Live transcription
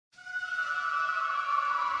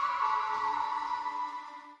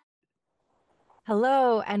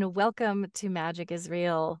Hello and welcome to Magic is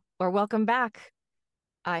Real, or welcome back.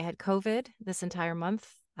 I had COVID this entire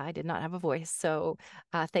month. I did not have a voice. So,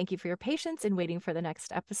 thank you for your patience in waiting for the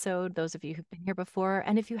next episode. Those of you who've been here before.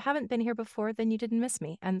 And if you haven't been here before, then you didn't miss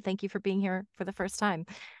me. And thank you for being here for the first time.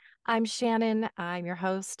 I'm Shannon. I'm your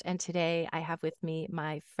host. And today I have with me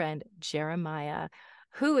my friend Jeremiah,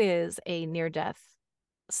 who is a near death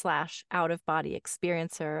slash out of body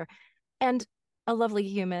experiencer and a lovely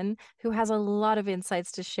human who has a lot of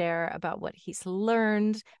insights to share about what he's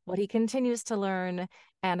learned, what he continues to learn,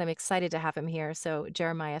 and I'm excited to have him here. So,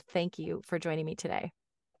 Jeremiah, thank you for joining me today.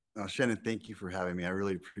 Shannon, thank you for having me. I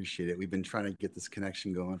really appreciate it. We've been trying to get this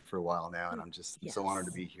connection going for a while now, and I'm so honored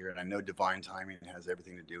to Yes. be here. And I know divine timing has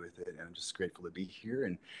everything to do with it. And I'm just grateful to be here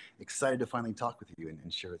and excited to finally talk with you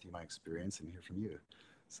and share with you my experience and hear from you.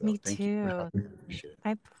 So Me thank you for too. having me. I appreciate it.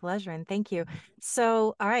 My pleasure, and thank you.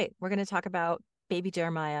 So, all right, we're going to talk about baby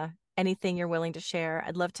Jeremiah. Anything you're willing to share.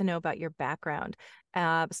 I'd love to know about your background,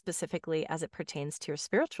 specifically as it pertains to your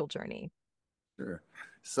spiritual journey. Sure.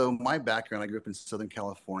 So my background, I grew up in Southern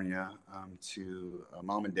California to a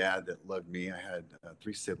mom and dad that loved me. I had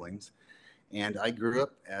three siblings. And I grew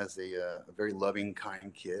up as a very loving,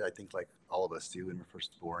 kind kid. I think like all of us do when we're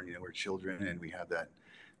first born. You know, we're children and we have that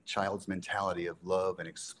child's mentality of love and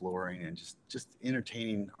exploring and just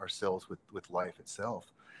entertaining ourselves with life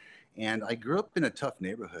itself. And I grew up in a tough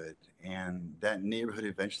neighborhood, and that neighborhood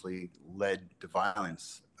eventually led to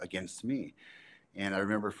violence against me. And I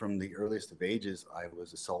remember from the earliest of ages, I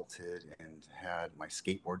was assaulted and had my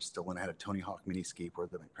skateboard stolen. I had a Tony Hawk mini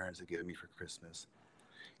skateboard that my parents had given me for Christmas,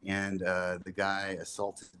 and the guy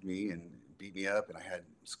assaulted me and beat me up, and I had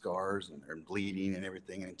scars and bleeding and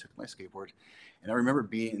everything, and he took my skateboard. And I remember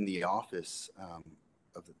being in the office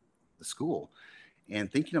of the school and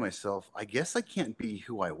thinking to myself, I guess I can't be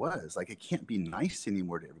who I was. Like, I can't be nice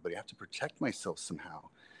anymore to everybody. I have to protect myself somehow,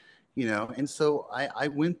 you know? And so I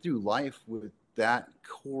went through life with that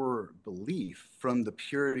core belief, from the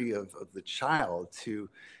purity of the child to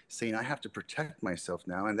saying, I have to protect myself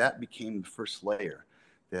now. And that became the first layer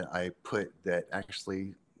that I put that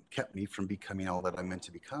actually kept me from becoming all that I meant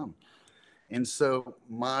to become. And so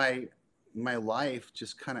my life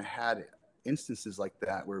just kind of had instances like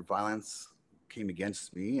that where violence came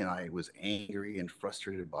against me and I was angry and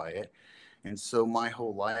frustrated by it. And so my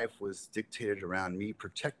whole life was dictated around me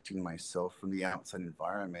protecting myself from the outside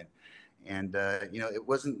environment. And, it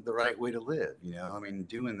wasn't the right way to live. I mean,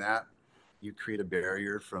 doing that, you create a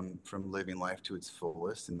barrier from living life to its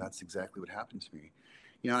fullest. And that's exactly what happened to me.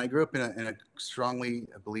 I grew up in a strongly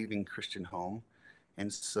believing Christian home.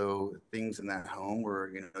 And so things in that home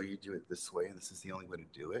were, you do it this way, and this is the only way to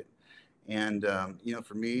do it. And,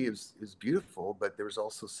 for me, it was beautiful, but there was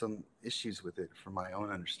also some issues with it from my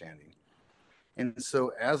own understanding. And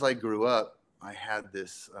so as I grew up, I had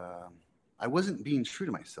this, I wasn't being true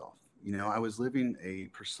to myself. I was living a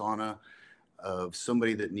persona of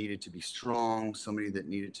somebody that needed to be strong, somebody that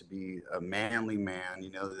needed to be a manly man.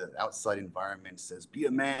 The outside environment says, be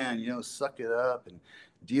a man, suck it up and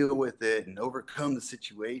deal with it and overcome the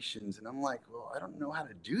situations. And I'm like, well, I don't know how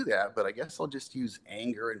to do that, but I guess I'll just use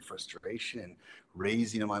anger and frustration and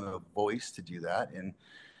raising my voice to do that. And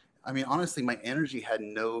I mean, honestly, my energy had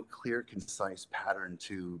no clear, concise pattern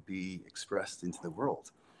to be expressed into the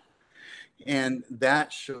world. And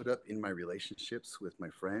that showed up in my relationships with my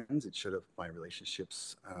friends. It showed up in my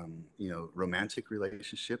relationships, romantic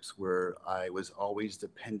relationships, where I was always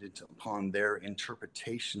dependent upon their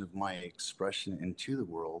interpretation of my expression into the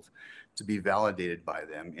world to be validated by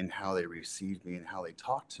them in how they received me and how they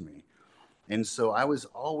talked to me. And so I was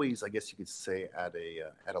always, I guess you could say, at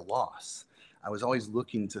a loss. I was always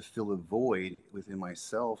looking to fill a void within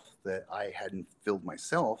myself that I hadn't filled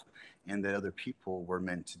myself, and that other people were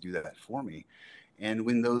meant to do that for me. And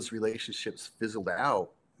when those relationships fizzled out,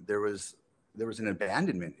 there was an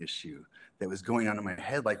abandonment issue that was going on in my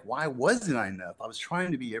head. Like, why wasn't I enough? I was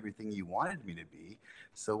trying to be everything you wanted me to be.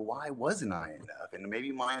 So why wasn't I enough? And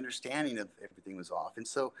maybe my understanding of everything was off. And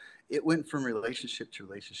so it went from relationship to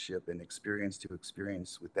relationship and experience to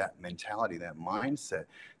experience with that mentality, that mindset,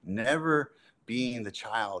 never being the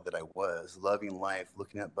child that I was, loving life,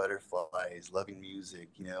 looking at butterflies, loving music,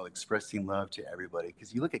 expressing love to everybody.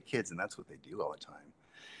 Because you look at kids and that's what they do all the time.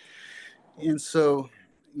 And so,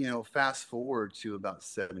 fast forward to about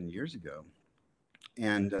 7 years ago,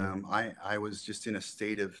 and I was just in a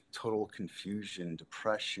state of total confusion,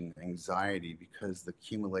 depression, anxiety, because the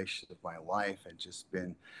accumulation of my life had just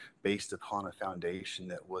been based upon a foundation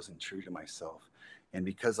that wasn't true to myself. And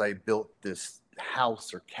because I built this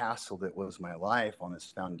house or castle that was my life on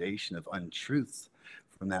this foundation of untruths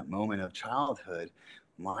from that moment of childhood,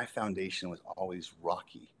 my foundation was always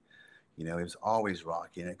rocky. You know, it was always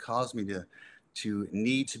rocky, and it caused me to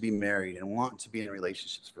need to be married and want to be in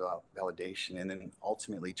relationships for validation, and then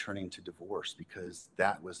ultimately turning to divorce because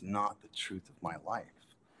that was not the truth of my life.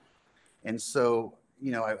 And so,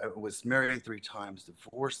 you know, I was married 3 times,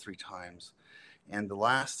 divorced 3 times, and the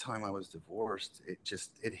last time I was divorced,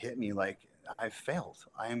 it hit me like I failed.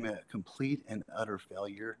 I am a complete and utter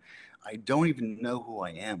failure. I don't even know who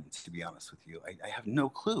I am, to be honest with you. I have no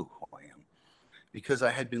clue who I am because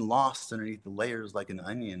I had been lost underneath the layers like an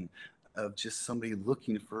onion of just somebody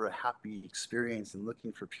looking for a happy experience and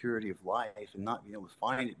looking for purity of life and not being able to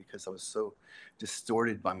find it because I was so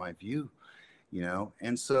distorted by my view, you know.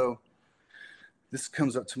 And so this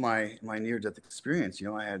comes up to my near death experience. You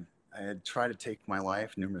know, I had tried to take my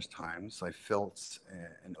life numerous times. I felt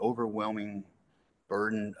an overwhelming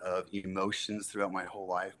burden of emotions throughout my whole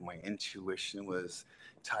life. My intuition was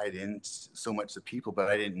tied in so much to people, but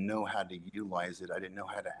I didn't know how to utilize it. I didn't know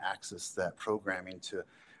how to access that programming to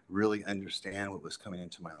really understand what was coming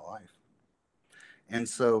into my life. And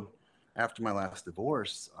so after my last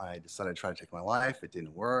divorce, I decided to try to take my life. It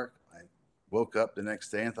didn't work. I woke up the next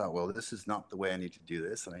day and thought, well, this is not the way I need to do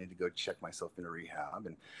this. And I need to go check myself into rehab,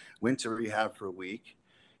 and went to rehab for a week,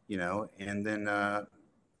 you know, and then a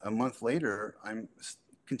month later, I'm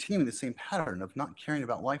continuing the same pattern of not caring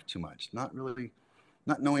about life too much, not really,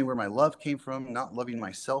 not knowing where my love came from, not loving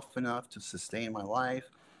myself enough to sustain my life,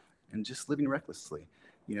 and just living recklessly.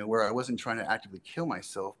 You know, where I wasn't trying to actively kill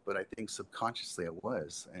myself, but I think subconsciously I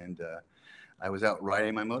was. And I was out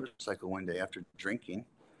riding my motorcycle one day after drinking,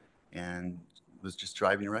 and was just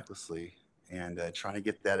driving recklessly and trying to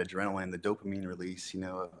get that adrenaline, the dopamine release, you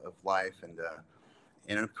know, of life, and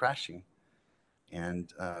ended up crashing.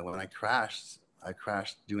 And when I crashed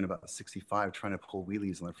doing about 65, trying to pull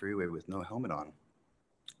wheelies on the freeway with no helmet on.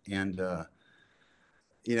 And,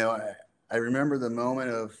 you know, I remember the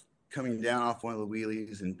moment of coming down off one of the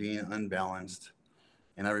wheelies and being unbalanced.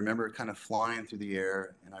 And I remember kind of flying through the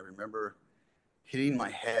air. And I remember hitting my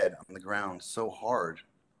head on the ground so hard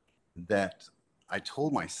that I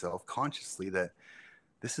told myself consciously that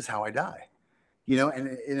this is how I die. You know,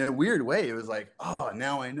 and in a weird way, it was like, oh,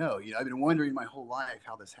 now I know. You know, I've been wondering my whole life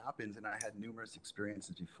how this happens, and I had numerous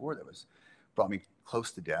experiences before that was brought me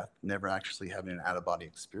close to death, never actually having an out of body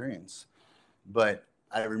experience. But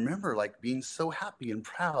I remember like being so happy and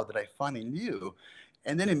proud that I finally knew.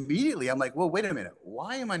 And then immediately I'm like, well, wait a minute,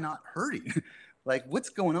 why am I not hurting? Like, what's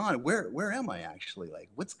going on? Where am I actually? Like,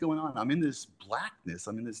 what's going on? I'm in this blackness,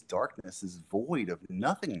 I'm in this darkness, this void of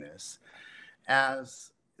nothingness.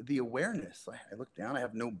 As the awareness, I look down, I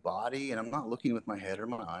have no body, and I'm not looking with my head or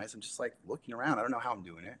my eyes. I'm just like looking around. I don't know how I'm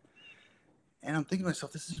doing it. And I'm thinking to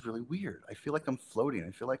myself, this is really weird. I feel like I'm floating.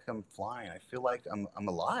 I feel like I'm flying. I feel like I'm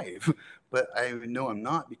alive, but I know I'm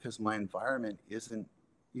not because my environment isn't,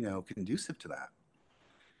 you know, conducive to that.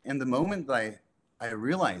 And the moment that I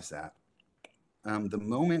realized that, the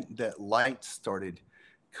moment that light started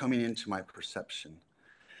coming into my perception,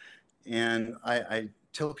 and I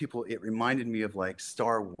tell people it reminded me of like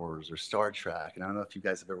Star Wars or Star Trek. And I don't know if you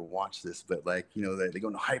guys have ever watched this, but like, you know, they go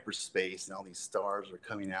into hyperspace and all these stars are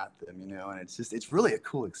coming at them, you know, and it's really a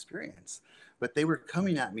cool experience. But they were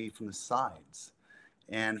coming at me from the sides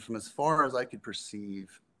and from as far as I could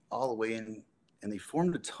perceive all the way in, and they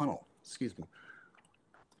formed a tunnel, excuse me.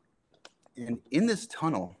 And in this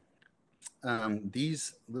tunnel,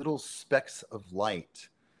 these little specks of light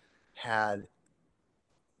had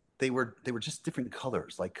they were just different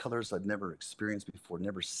colors, like colors I'd never experienced before,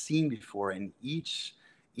 never seen before. And each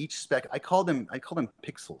speck, I call them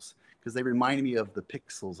pixels because they remind me of the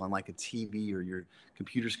pixels on like a TV or your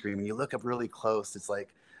computer screen. When you look up really close, it's like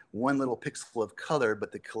one little pixel of color,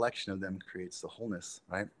 but the collection of them creates the wholeness,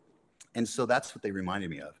 right? And so that's what they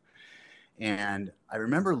reminded me of. And I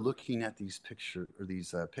remember looking at these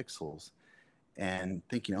pixels and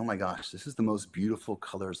thinking, oh my gosh, this is the most beautiful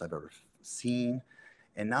colors I've ever seen.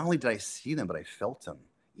 And not only did I see them, but I felt them.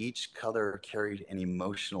 Each color carried an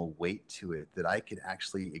emotional weight to it that I could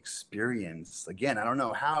actually experience. Again, I don't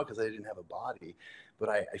know how because I didn't have a body, but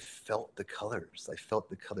I felt the colors. I felt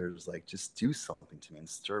the colors like just do something to me and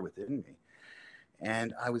stir within me.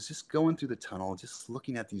 And I was just going through the tunnel, just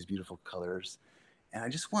looking at these beautiful colors. And I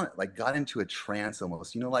just got into a trance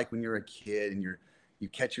almost, you know, like when you're a kid and you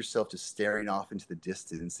catch yourself just staring off into the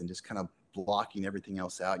distance and just kind of blocking everything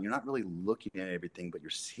else out. You're not really looking at everything, but you're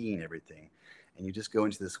seeing everything. And you just go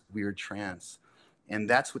into this weird trance. And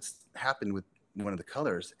that's what's happened with one of the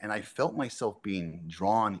colors. And I felt myself being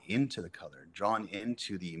drawn into the color, drawn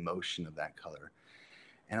into the emotion of that color.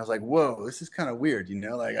 And I was like, whoa, this is kind of weird,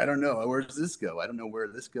 like, I don't know, where does this go? I don't know where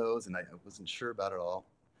this goes. And I wasn't sure about it all.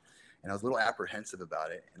 And I was a little apprehensive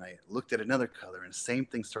about it. And I looked at another color and the same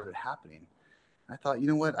thing started happening. I thought, you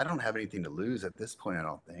know what? I don't have anything to lose at this point, I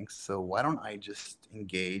don't think. So why don't I just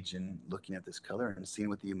engage in looking at this color and seeing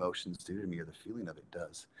what the emotions do to me or the feeling of it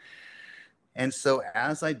does? And so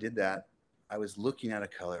as I did that, I was looking at a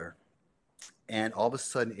color and all of a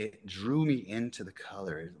sudden it drew me into the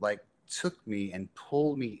color. It like took me and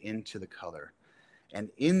pulled me into the color. And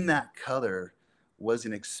in that color was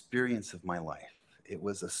an experience of my life. It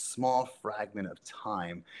was a small fragment of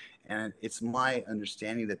time. And it's my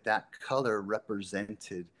understanding that that color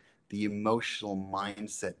represented the emotional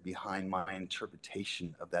mindset behind my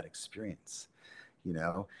interpretation of that experience, you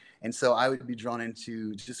know? And so I would be drawn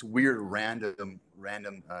into just weird,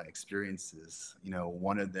 random experiences.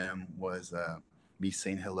 One of them was me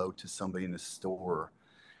saying hello to somebody in the store,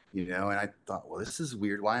 and I thought, well, this is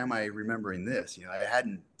weird. Why am I remembering this? I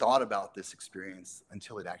hadn't thought about this experience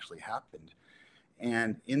until it actually happened.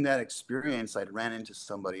 And in that experience, I'd ran into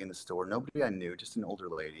somebody in the store, nobody I knew, just an older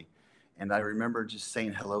lady. And I remember just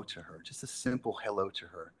saying hello to her, just a simple hello to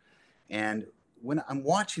her. And when I'm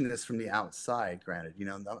watching this from the outside, granted,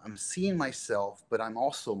 I'm seeing myself, but I'm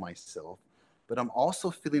also myself. But I'm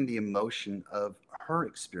also feeling the emotion of her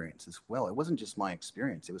experience as well. It wasn't just my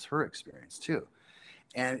experience, it was her experience too.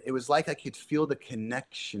 And it was like I could feel the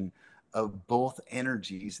connection of both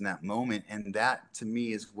energies in that moment. And that to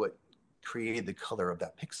me is what created the color of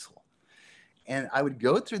that pixel. And I would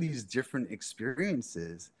go through these different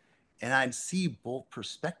experiences and I'd see both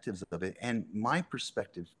perspectives of it. And my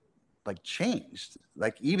perspective like changed,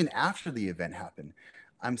 like even after the event happened.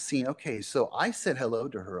 I'm seeing, okay, so I said hello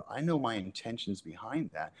to her. I know my intentions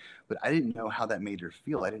behind that, but I didn't know how that made her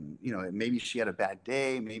feel. I didn't, maybe she had a bad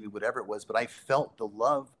day, maybe whatever it was, but I felt the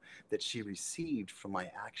love that she received from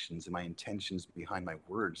my actions and my intentions behind my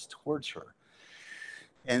words towards her.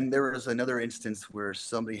 And there was another instance where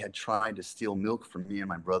somebody had tried to steal milk from me and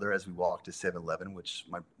my brother as we walked to 7-Eleven, which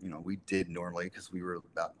we did normally because we were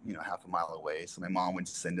about, half a mile away. So my mom would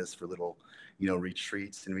send us for little,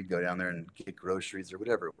 retreats, and we'd go down there and get groceries or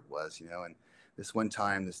whatever it was, And this one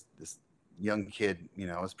time, this young kid,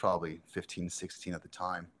 I was probably 15, 16 at the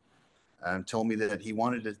time, told me that he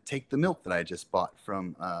wanted to take the milk that I just bought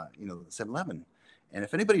from, 7-Eleven. And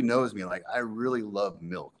if anybody knows me, like I really love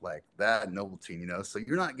milk, like that Noveltine, so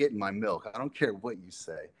you're not getting my milk. I don't care what you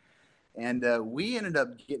say. And we ended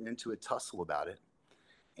up getting into a tussle about it.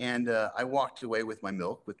 And I walked away with my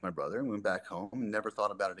milk with my brother and went back home and never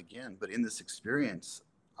thought about it again. But in this experience,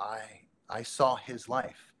 I I saw his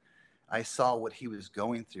life. I saw what he was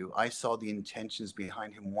going through. I saw the intentions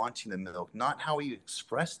behind him wanting the milk, not how he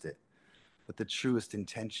expressed it, but the truest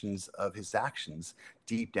intentions of his actions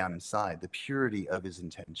deep down inside, the purity of his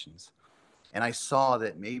intentions. And I saw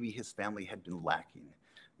that maybe his family had been lacking.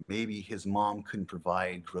 Maybe his mom couldn't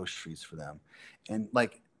provide groceries for them. And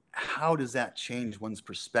like, how does that change one's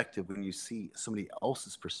perspective when you see somebody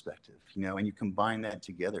else's perspective, and you combine that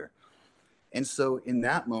together? And so in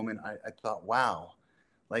that moment, I thought, wow,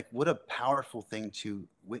 like what a powerful thing to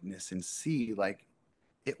witness and see. Like,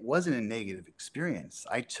 it wasn't a negative experience.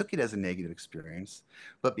 I took it as a negative experience,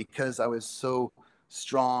 but because I was so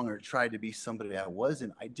strong or tried to be somebody I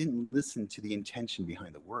wasn't, I didn't listen to the intention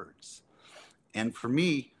behind the words. And for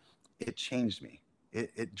me, it changed me.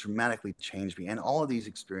 It dramatically changed me. And all of these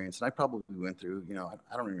experiences, and I probably went through,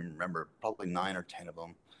 I don't even remember, probably 9 or 10 of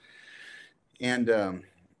them. And,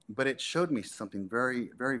 but it showed me something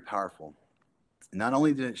very, very powerful. Not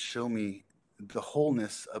only did it show me the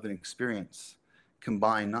wholeness of an experience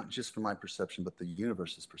combined, not just from my perception, but the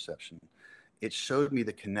universe's perception, it showed me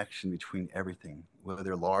the connection between everything,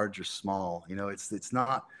 whether large or small. It's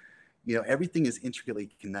not, everything is intricately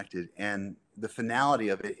connected, and the finality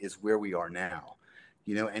of it is where we are now.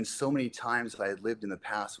 And so many times I had lived in the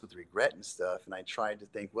past with regret and stuff, and I tried to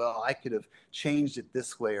think, well, I could have changed it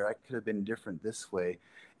this way, or I could have been different this way.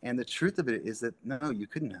 And the truth of it is that no, you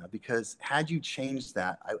couldn't have, because had you changed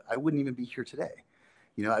that, I wouldn't even be here today.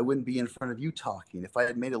 I wouldn't be in front of you talking. If I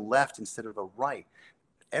had made a left instead of a right,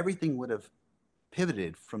 everything would have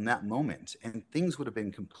pivoted from that moment and things would have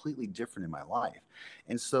been completely different in my life.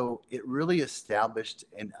 And so it really established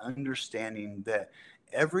an understanding that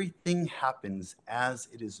everything happens as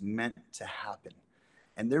it is meant to happen.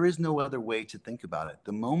 And there is no other way to think about it.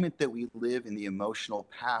 The moment that we live in the emotional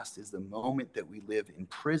past is the moment that we live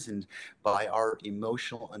imprisoned by our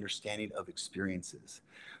emotional understanding of experiences.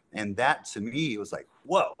 And that to me was like,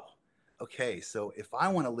 whoa, okay, so if I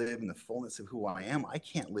want to live in the fullness of who I am, I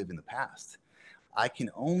can't live in the past. I can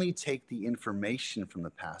only take the information from the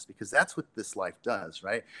past, because that's what this life does,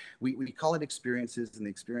 right? We call it experiences, and the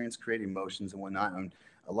experience create emotions and whatnot. And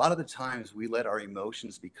a lot of the times we let our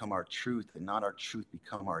emotions become our truth, and not our truth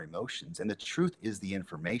become our emotions. And the truth is the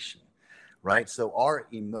information, right? So our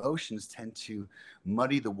emotions tend to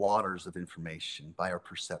muddy the waters of information by our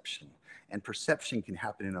perception. And perception can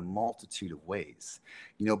happen in a multitude of ways,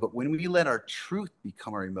 but when we let our truth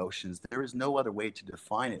become our emotions, there is no other way to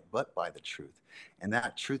define it but by the truth. And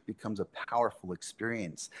that truth becomes a powerful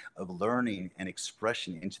experience of learning and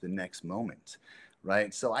expression into the next moment,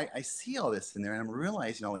 right? So I see all this in there, and I'm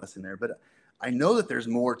realizing all this in there, but I know that there's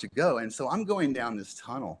more to go. And so I'm going down this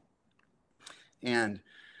tunnel and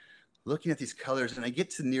looking at these colors, and I get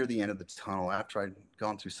to near the end of the tunnel after I'd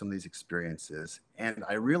gone through some of these experiences, and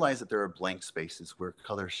I realize that there are blank spaces where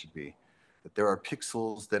colors should be, that there are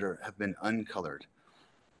pixels that have been uncolored.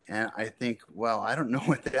 And I think, well, I don't know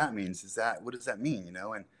what that means. What does that mean?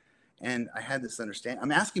 And I had this understanding.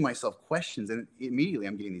 I'm asking myself questions, and immediately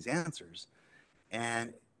I'm getting these answers.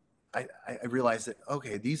 And I realized that,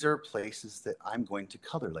 okay, these are places that I'm going to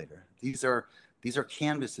color later. These are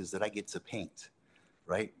canvases that I get to paint,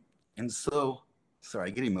 right? And so, sorry,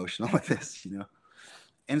 I get emotional with this.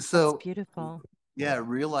 And That's so, beautiful. yeah,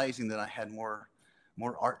 realizing that I had more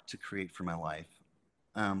art to create for my life,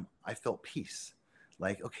 I felt peace.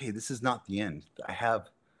 Like, okay, this is not the end. I have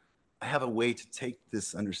a way to take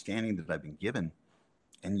this understanding that I've been given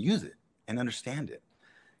and use it and understand it.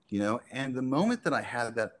 And the moment that I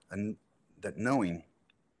had that knowing,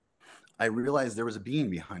 I realized there was a being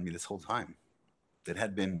behind me this whole time that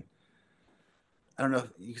had been, I don't know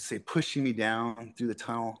if you could say, pushing me down through the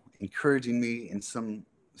tunnel, encouraging me in some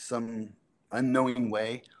unknowing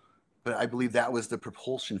way. But I believe that was the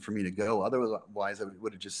propulsion for me to go. Otherwise, I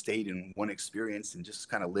would have just stayed in one experience and just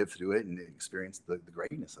kind of lived through it and experienced the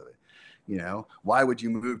greatness of it. Why would you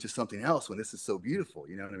move to something else when this is so beautiful?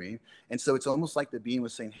 You know what I mean? And so it's almost like the being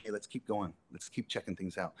was saying, "Hey, let's keep going. Let's keep checking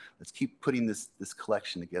things out. Let's keep putting this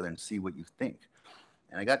collection together and see what you think."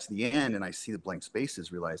 And I got to the end, and I see the blank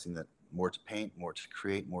spaces, realizing that more to paint, more to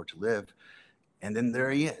create, more to live. And then there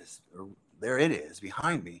he is, or there it is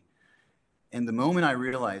behind me. And the moment I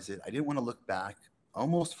realized it, I didn't want to look back,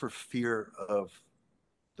 almost for fear of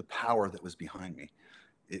the power that was behind me.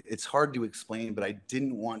 It's hard to explain, but I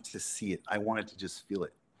didn't want to see it. I wanted to just feel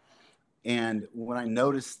it. And when I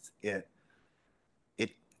noticed it,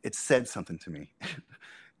 it, it said something to me.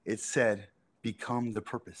 It said, "Become the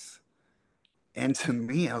purpose." And to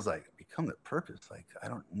me, I was like, become the purpose? Like, I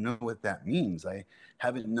don't know what that means. I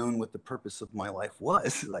haven't known what the purpose of my life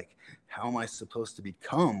was. Like, how am I supposed to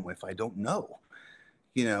become if I don't know?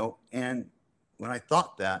 And when I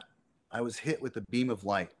thought that, I was hit with a beam of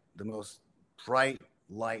light, the most bright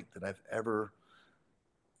light that I've ever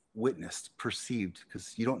witnessed, perceived,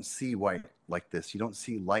 because you don't see white like this. You don't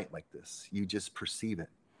see light like this. You just perceive it.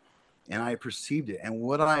 And I perceived it. And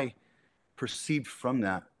what I perceived from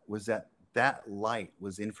that was that that light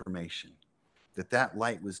was information, that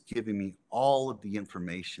light was giving me all of the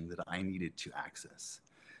information that I needed to access,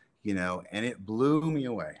 and it blew me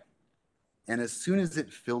away. And as soon as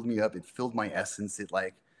it filled me up, it filled my essence.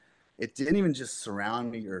 It didn't even just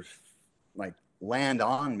surround me or like land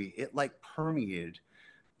on me. It like permeated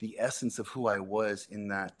the essence of who I was in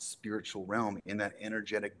that spiritual realm, in that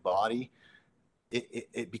energetic body.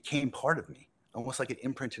 It became part of me, almost like it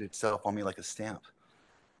imprinted itself on me like a stamp.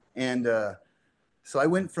 And so I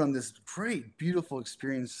went from this great, beautiful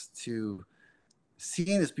experience to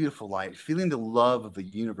seeing this beautiful light, feeling the love of the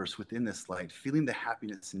universe within this light, feeling the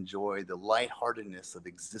happiness and joy, the lightheartedness of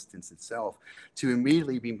existence itself, to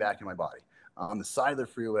immediately being back in my body on the side of the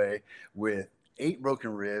freeway with 8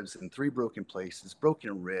 broken ribs and 3 broken places,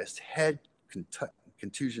 broken wrist, head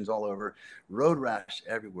contusions all over, road rash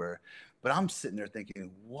everywhere. But I'm sitting there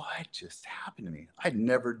thinking, what just happened to me? I'd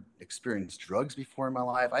never experienced drugs before in my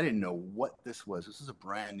life. I didn't know what this was. This was a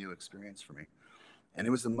brand new experience for me. And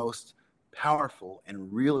it was the most powerful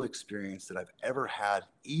and real experience that I've ever had,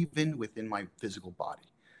 even within my physical body.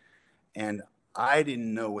 And I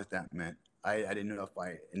didn't know what that meant. I didn't know if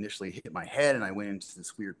I initially hit my head and I went into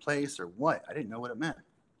this weird place or what. I didn't know what it meant.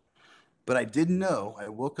 But I did know, I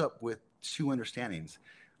woke up with 2 understandings.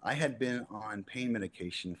 I had been on pain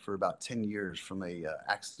medication for about 10 years from a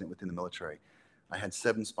accident within the military. I had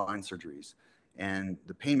 7 spine surgeries, and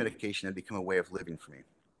the pain medication had become a way of living for me.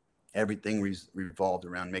 Everything revolved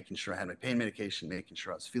around making sure I had my pain medication, making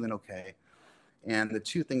sure I was feeling okay. And the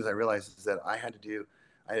 2 things I realized is that I had to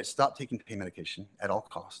stop taking pain medication at all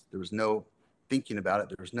costs. There was no thinking about it.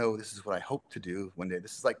 There was no, this is what I hope to do one day.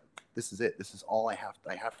 This is it. This is all I have.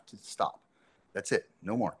 I have to stop. That's it.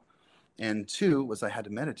 No more. And two was I had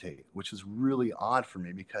to meditate, which was really odd for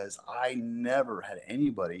me because I never had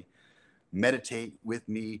anybody meditate with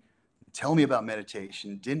me, tell me about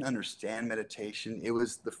meditation, didn't understand meditation. It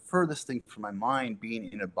was the furthest thing from my mind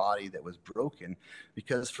being in a body that was broken,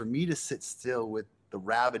 because for me to sit still with the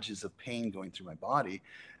ravages of pain going through my body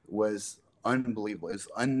was unbelievable. It was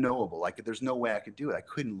unknowable. Like there's no way I could do it. I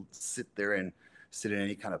couldn't sit there and sit in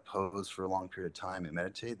any kind of pose for a long period of time and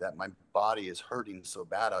meditate. That my body is hurting so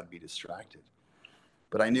bad I'd be distracted.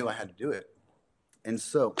 But I knew I had to do it. And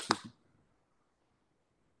so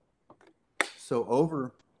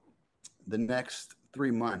over the next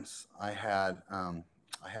 3 months, I had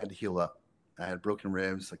to heal up. I had broken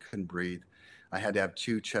ribs. I couldn't breathe. I had to have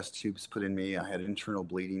 2 chest tubes put in me. I had internal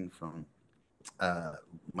bleeding from uh,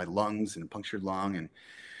 my lungs and a punctured lung,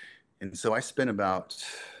 and so I spent about,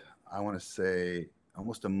 I want to say,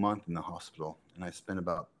 almost a month in the hospital, and I spent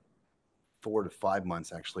about 4 to 5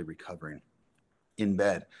 months actually recovering in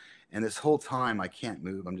bed. And this whole time, I can't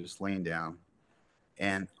move. I'm just laying down,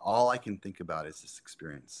 and all I can think about is this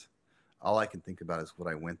experience. All I can think about is what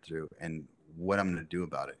I went through and what I'm going to do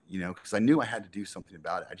about it, because I knew I had to do something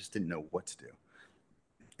about it. I just didn't know what to do.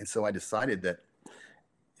 And so I decided that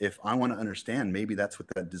if I want to understand, maybe that's what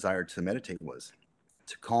that desire to meditate was,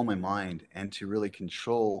 to calm my mind and to really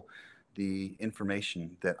control the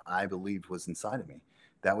information that I believed was inside of me.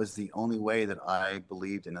 That was the only way that I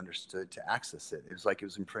believed and understood to access it. It was like it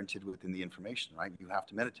was imprinted within the information, right? You have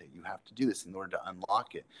to meditate. You have to do this in order to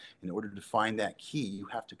unlock it. In order to find that key, you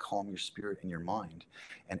have to calm your spirit and your mind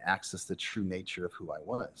and access the true nature of who I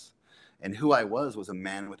was. And who I was a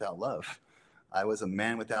man without love. I was a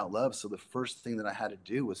man without love. So the first thing that I had to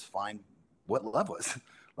do was find what love was.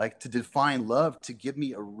 Like to define love, to give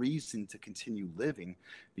me a reason to continue living,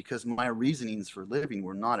 because my reasonings for living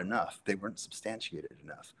were not enough. They weren't substantiated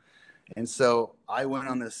enough. And so I went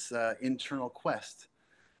on this internal quest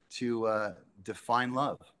to define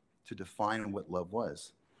love, to define what love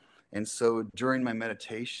was. And so during my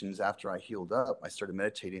meditations, after I healed up, I started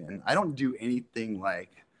meditating, and I don't do anything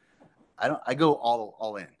like, I go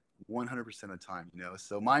all in 100% of the time,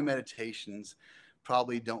 So my meditations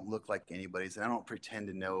probably don't look like anybody's, and I don't pretend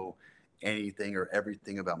to know anything or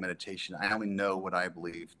everything about meditation. I only know what I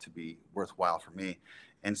believe to be worthwhile for me.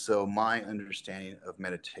 And so my understanding of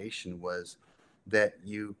meditation was that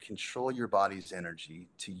you control your body's energy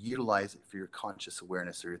to utilize it for your conscious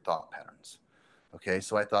awareness or your thought patterns. Okay,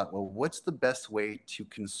 so I thought, well, what's the best way to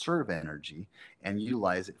conserve energy and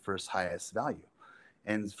utilize it for its highest value?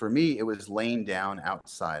 And for me, it was laying down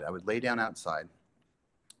outside. I would lay down outside,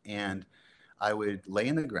 and I would lay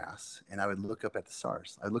in the grass, and I would look up at the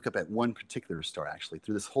stars. I would look up at one particular star, actually.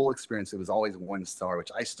 Through this whole experience, it was always one star,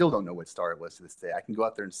 which I still don't know what star it was to this day. I can go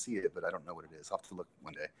out there and see it, but I don't know what it is. I'll have to look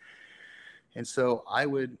one day. And so I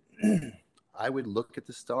would I would look at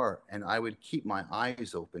the star, and I would keep my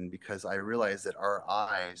eyes open, because I realized that our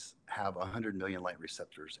eyes have 100 million light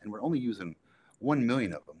receptors, and we're only using 1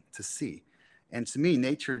 million of them to see. And to me,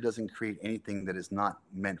 nature doesn't create anything that is not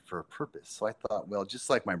meant for a purpose. So I thought, well, just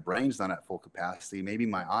like my brain's not at full capacity, maybe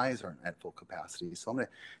my eyes aren't at full capacity. So I'm going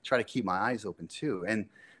to try to keep my eyes open too. And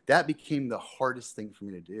that became the hardest thing for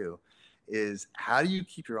me to do, is how do you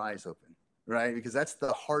keep your eyes open? Right? Because that's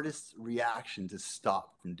the hardest reaction to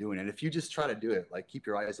stop from doing it. If you just try to do it, like keep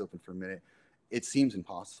your eyes open for a minute, it seems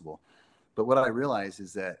impossible. But what I realized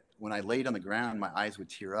is that when I laid on the ground, my eyes would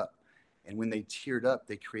tear up. And when they teared up,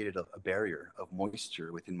 they created a barrier of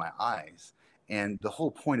moisture within my eyes. And the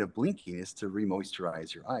whole point of blinking is to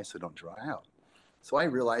re-moisturize your eyes so don't dry out. So I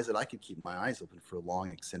realized that I could keep my eyes open for a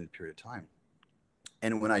long, extended period of time.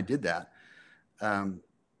 And when I did that,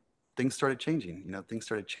 things started changing. Things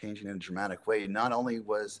started changing in a dramatic way. Not only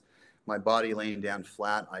was my body laying down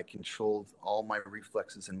flat, I controlled all my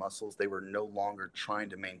reflexes and muscles. They were no longer trying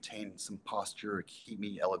to maintain some posture or keep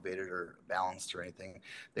me elevated or balanced or anything.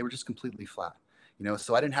 They were just completely flat.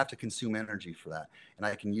 So I didn't have to consume energy for that, and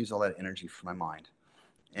I can use all that energy for my mind.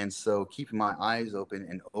 And so keeping my eyes open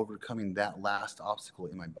and overcoming that last obstacle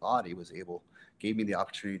in my body gave me the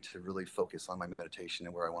opportunity to really focus on my meditation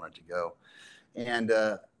and where I wanted to go. And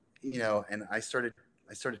and I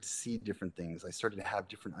started to see different things. I started to have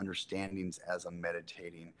different understandings as I'm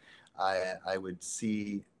meditating. I would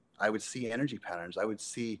see energy patterns. I would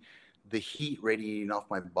see the heat radiating off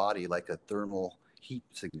my body like a thermal heat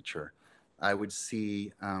signature. I would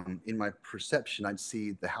see, in my perception, I'd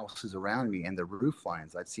see the houses around me and the roof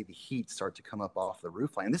lines. I'd see the heat start to come up off the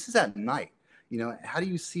roof line. And this is at night. How do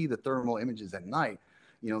you see the thermal images at night?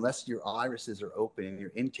 Unless your irises are open and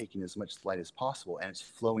you're intaking as much light as possible, and it's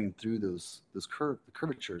flowing through the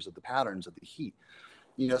curvatures of the patterns of the heat.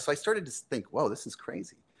 So I started to think, whoa, this is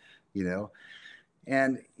crazy. you know.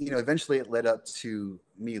 And eventually it led up to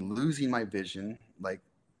me losing my vision. Like,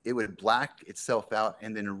 it would black itself out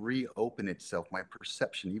and then reopen itself. My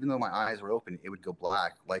perception, even though my eyes were open, it would go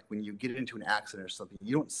black. Like when you get into an accident or something,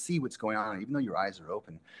 you don't see what's going on, even though your eyes are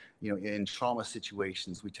open. In trauma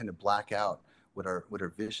situations, we tend to black out what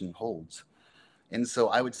our vision holds. And so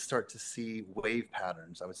I would start to see wave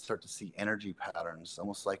patterns. I would start to see energy patterns,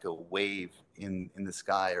 almost like a wave in the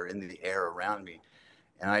sky or in the air around me.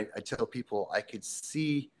 And I tell people I could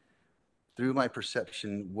see through my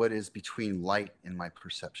perception what is between light and my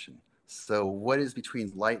perception. So what is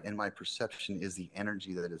between light and my perception is the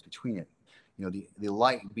energy that is between it. The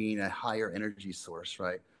light being a higher energy source,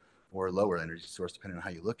 right? Or a lower energy source, depending on how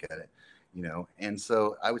you look at it. And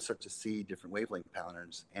so I would start to see different wavelength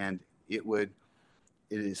patterns, and it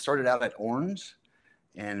started out at orange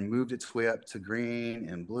and moved its way up to green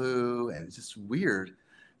and blue, and it's just weird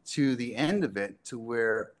to the end of it, to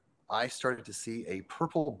where I started to see a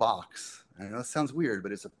purple box. I know it sounds weird,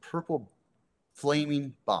 but it's a purple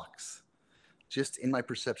flaming box just in my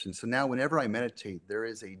perception. So now whenever I meditate, there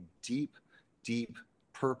is a deep, deep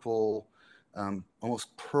purple,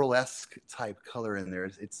 almost pearlesque type color in there.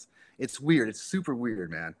 It's weird. It's super weird,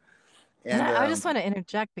 man. And And I just want to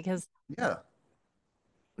interject because yeah,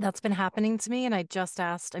 that's been happening to me. And I just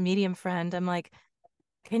asked a medium friend, I'm like,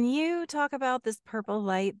 can you talk about this purple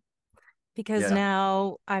light? Because yeah,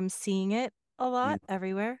 now I'm seeing it a mm, lot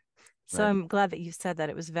everywhere. So right, I'm glad that you said that.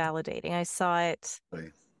 It was validating. I saw it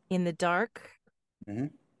right. in the dark Mm-hmm.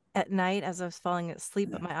 at night as I was falling asleep,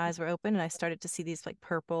 but my eyes were open and I started to see these like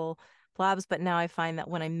purple blobs. But now I find that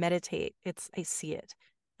when I meditate, I see it.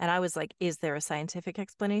 And I was like, is there a scientific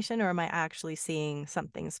explanation or am I actually seeing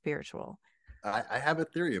something spiritual? I have a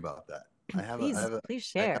theory about that. Please I have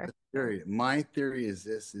share. a theory. My theory is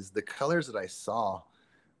this: is the colors that I saw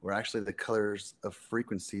were actually the colors of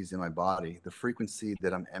frequencies in my body, the frequency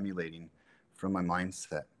that I'm emulating from my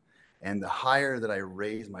mindset. And the higher that I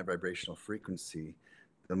raise my vibrational frequency,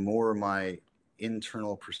 the more my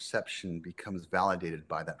internal perception becomes validated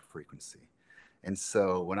by that frequency. And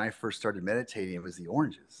so when I first started meditating, it was the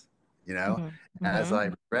oranges, you know. Hmm. As Hmm. I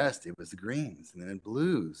progressed, it was the greens, and then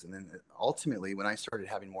blues, and then ultimately, when I started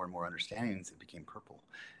having more and more understandings, it became purple,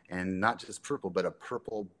 and not just purple, but a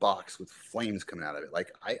purple box with flames coming out of it.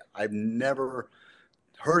 Like I've never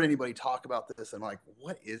heard anybody talk about this. I'm like,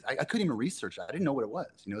 what is? I couldn't even research it. I didn't know what it was.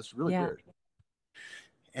 It's really Yeah. weird.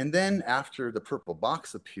 And then after the purple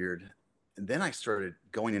box appeared, and then I started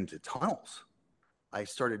going into tunnels. I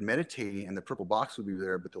started meditating, and the purple box would be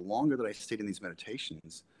there. But the longer that I stayed in these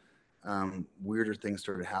meditations, weirder things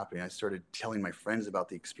started happening. I started telling my friends about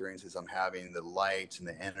the experiences I'm having, the light and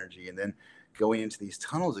the energy, and then going into these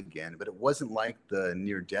tunnels again. But it wasn't like the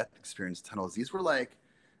near death experience tunnels. These were like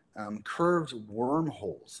curved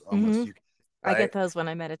wormholes Hmm. almost. I get Right? those when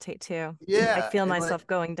I meditate too. I Yeah. feel And like, myself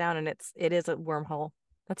going down and it is a wormhole.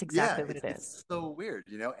 That's yeah, exactly what it's, it is. it's so weird,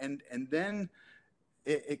 and then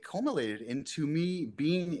it culminated into me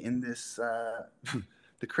being in this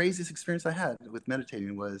the craziest experience I had with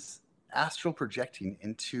meditating was astral projecting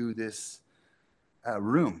into this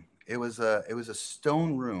room. It was a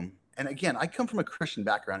stone room. And again, I come from a Christian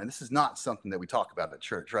background, and this is not something that we talk about at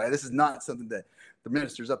church, right? This is not something that the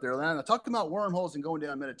ministers up there are talking about wormholes and going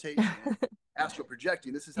down meditation and astral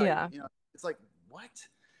projecting. This is how Yeah. it's like, what?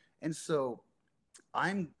 And so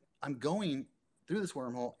I'm I'm going through this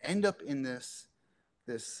wormhole, end up in this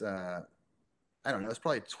I don't know, it's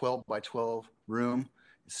probably a 12 by 12 room,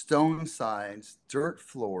 stone sides, dirt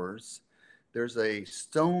floors. There's a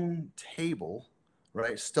stone table,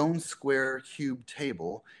 right? Stone square cube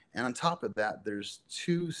table. And on top of that, there's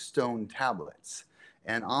two stone tablets.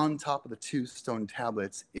 And on top of the two stone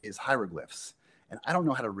tablets is hieroglyphs. And I don't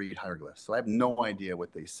know how to read hieroglyphs, so I have no idea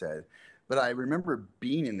what they said. But I remember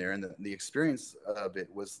being in there, and the experience of it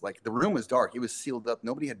was like the room was dark. It was sealed up.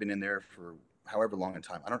 Nobody had been in there for however long in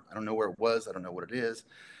time. I don't know where it was. I don't know what it is,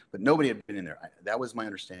 but nobody had been in there. That was my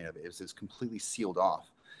understanding of it. It was completely sealed off,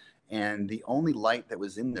 and the only light that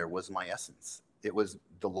was in there was my essence. It was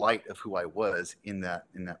the light of who I was in that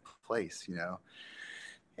place.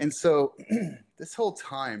 And so this whole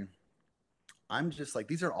time, I'm just like,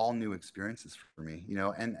 these are all new experiences for me.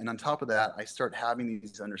 And on top of that, I start having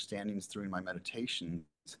these understandings through my meditations.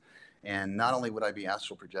 And not only would I be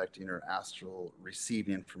astral projecting or astral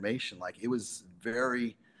receiving information, like it was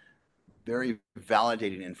very, very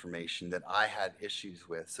validating information that I had issues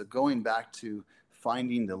with. So going back to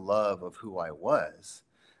finding the love of who I was,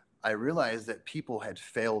 I realized that people had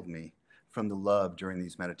failed me from the love during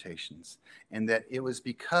these meditations, and that it was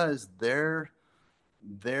because their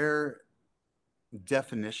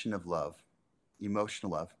definition of love,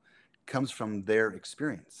 emotional love, comes from their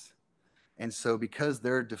experience. And so, because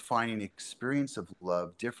their defining experience of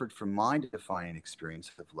love differed from my defining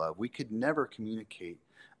experience of love, we could never communicate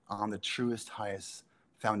on the truest, highest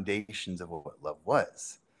foundations of what love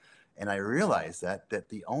was. And I realized that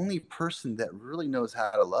the only person that really knows how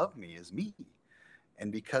to love me is me.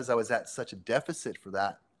 And because I was at such a deficit for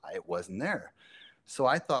that, it wasn't there. So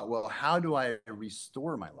I thought, well, how do I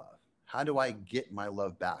restore my love? How do I get my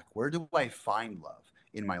love back? Where do I find love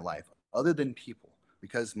in my life other than people?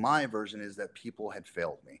 Because my version is that people had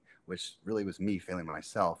failed me, which really was me failing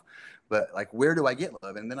myself. But like, where do I get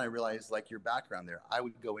love? And then I realized, like your background there, I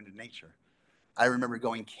would go into nature. I remember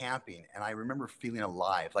going camping and I remember feeling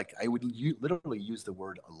alive. Like I would literally use the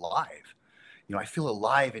word alive. You know, I feel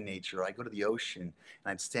alive in nature. I go to the ocean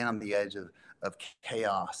and I'd stand on the edge of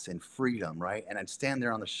chaos and freedom, right? And I'd stand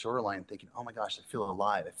there on the shoreline thinking, oh my gosh, I feel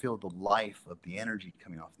alive. I feel the life of the energy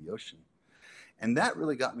coming off the ocean. And that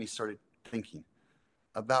really got me started thinking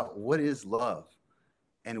about what is love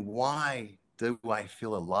and why do I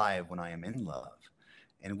feel alive when I am in love?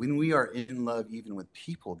 And when we are in love, even with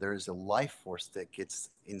people, there is a life force that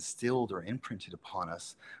gets instilled or imprinted upon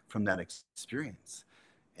us from that experience.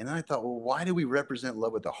 And then I thought, well, why do we represent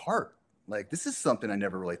love with the heart? Like, this is something I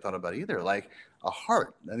never really thought about either. Like, a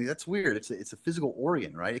heart. I mean, that's weird. It's a physical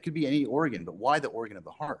organ, right? It could be any organ, but why the organ of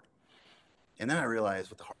the heart? And then I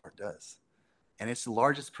realized what the heart does. And it's the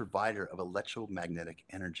largest provider of electromagnetic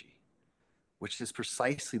energy, which is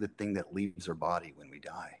precisely the thing that leaves our body when we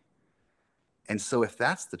die. And so, if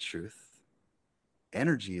that's the truth,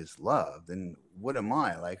 energy is love, then what am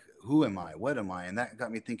I? Like, who am I? What am I? And that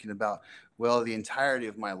got me thinking about, well, the entirety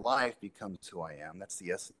of my life becomes who I am. That's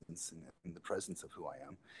the essence and the presence of who I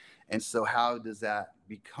am. And so, how does that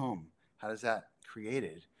become? How does that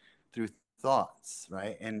created? Through thoughts,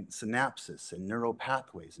 right? And synapses and neural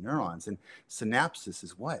pathways, neurons. And synapses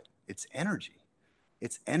is what? It's energy.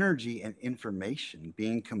 It's energy and information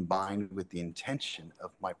being combined with the intention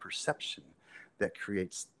of my perception that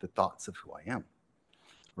creates the thoughts of who I am,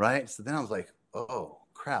 right? So then I was like, oh,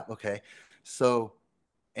 crap. Okay. So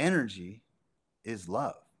energy is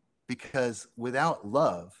love because without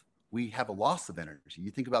love, we have a loss of energy. You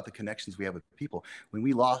think about the connections we have with people. When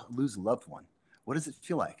we lose a loved one, what does it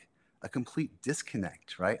feel like? A complete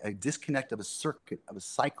disconnect, right? A disconnect of a circuit, of a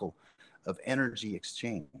cycle of energy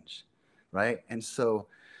exchange, right? And so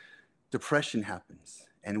depression happens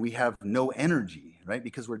and we have no energy, right?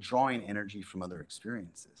 Because we're drawing energy from other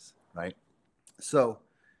experiences, right? So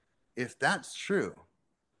if that's true,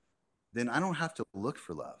 then I don't have to look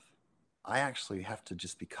for love. I actually have to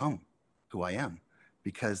just become who I am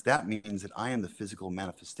because that means that I am the physical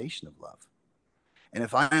manifestation of love. And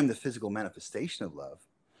if I am the physical manifestation of love,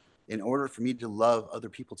 in order for me to love other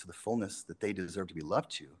people to the fullness that they deserve to be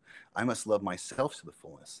loved to, I must love myself to the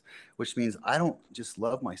fullness, which means I don't just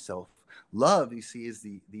love myself. Love, you see, is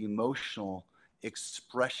the emotional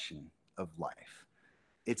expression of life.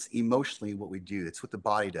 It's emotionally what we do. It's what the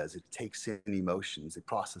body does. It takes in emotions, it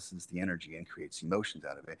processes the energy and creates emotions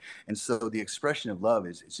out of it. And so the expression of love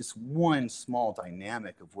is it's just one small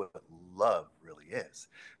dynamic of what love really is,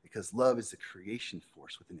 because love is the creation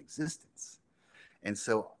force within existence. And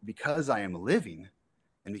so because I am living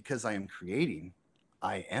and because I am creating,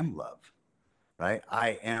 I am love, right?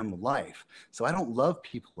 I am life. So I don't love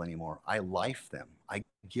people anymore. I life them. I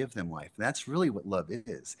give them life. And that's really what love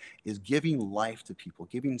is giving life to people,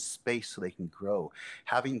 giving space so they can grow,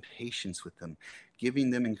 having patience with them,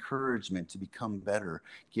 giving them encouragement to become better,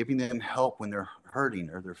 giving them help when they're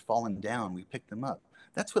hurting or they're falling down. We pick them up.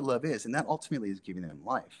 That's what love is. And that ultimately is giving them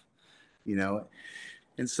life, you know?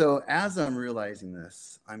 And so as I'm realizing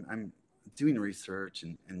this, I'm doing research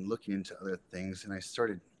and looking into other things. And I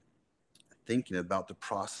started thinking about the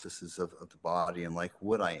processes of the body and like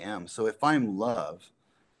what I am. So if I'm love,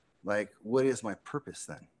 like what is my purpose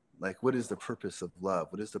then? Like what is the purpose of love?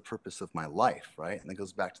 What is the purpose of my life, right? And that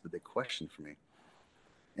goes back to the big question for me.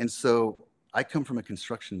 And so I come from a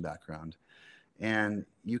construction background, and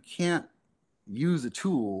you can't use a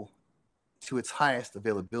tool to its highest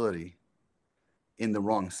availability in the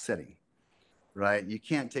wrong setting, right? You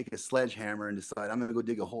can't take a sledgehammer and decide I'm going to go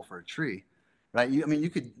dig a hole for a tree, right? I mean,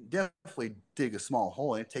 you could definitely dig a small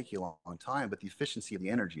hole and it take you a long time, but the efficiency of the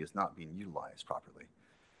energy is not being utilized properly,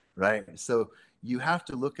 right? So you have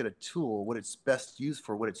to look at a tool, what it's best used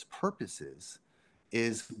for, what its purpose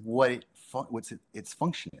is what its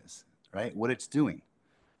function is, right? What it's doing,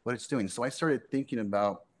 what it's doing. So I started thinking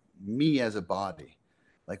about me as a body,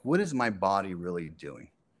 like what is my body really doing?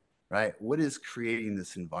 Right? What is creating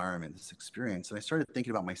this environment, this experience? And I started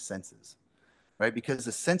thinking about my senses, right? Because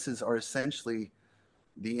the senses are essentially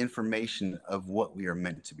the information of what we are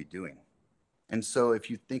meant to be doing. And so if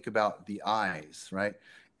you think about the eyes, right,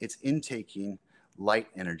 it's intaking light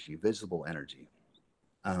energy, visible energy.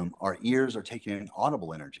 Our ears are taking in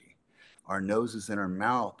audible energy. Our noses and our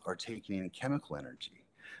mouth are taking in chemical energy.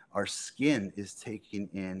 Our skin is taking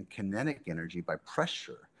in kinetic energy by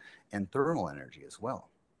pressure and thermal energy as well,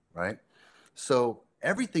 right? So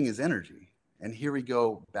everything is energy. And here we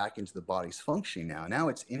go back into the body's functioning now. Now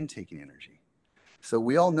it's intaking energy. So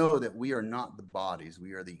we all know that we are not the bodies,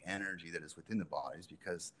 we are the energy that is within the bodies,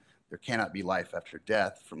 because there cannot be life after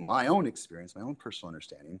death, from my own experience, my own personal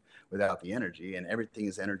understanding, without the energy. And everything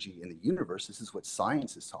is energy in the universe. This is what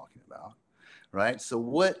science is talking about, right? So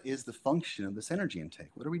what is the function of this energy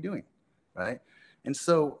intake? What are we doing, right? And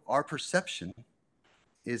so our perception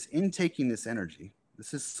is intaking this energy.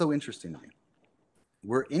 This is so interesting to me.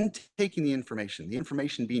 We're intaking the information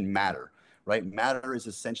being matter, right? Matter is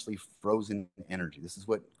essentially frozen energy. This is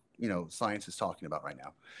what, science is talking about right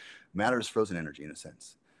now. Matter is frozen energy in a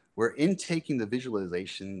sense. We're intaking the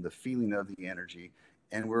visualization, the feeling of the energy,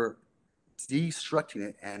 and we're destructing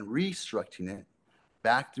it and restructuring it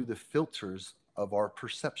back through the filters of our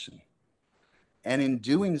perception. And in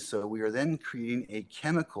doing so, we are then creating a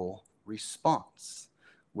chemical response,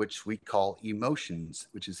 which we call emotions,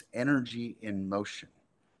 which is energy in motion,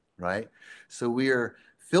 right? So we are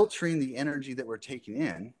filtering the energy that we're taking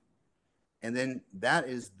in, and then that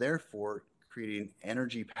is therefore creating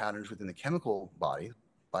energy patterns within the chemical body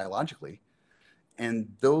biologically.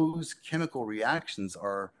 And those chemical reactions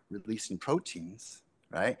are releasing proteins,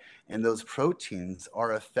 right? And those proteins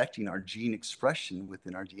are affecting our gene expression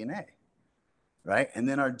within our DNA, right? And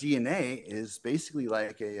then our DNA is basically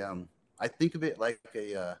like I think of it like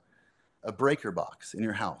a breaker box in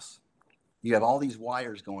your house. You have all these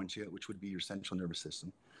wires going to it, which would be your central nervous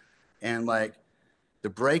system. And like the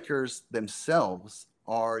breakers themselves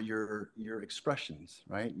are your expressions,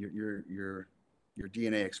 right? Your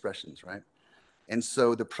DNA expressions, right? And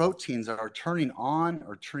so the proteins are turning on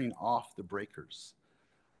or turning off the breakers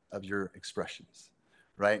of your expressions,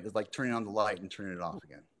 right? It's like turning on the light and turning it off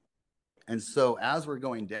again. And so as we're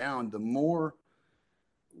going down, the more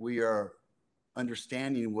we are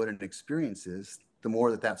understanding what an experience is, the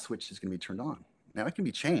more that switch is going to be turned on. Now it can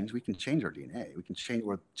be changed. We can change our DNA. We can change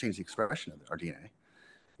the expression of our DNA,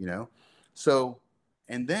 you know? So,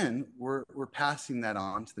 and then we're passing that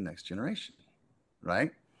on to the next generation,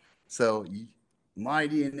 right? So my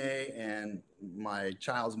DNA and my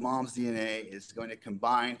child's mom's DNA is going to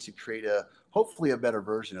combine to create hopefully a better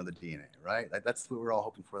version of the DNA, right? That's what we're all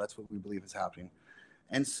hoping for. That's what we believe is happening.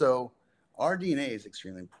 And so our DNA is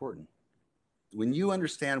extremely important. When you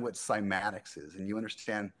understand what cymatics is and you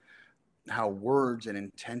understand how words and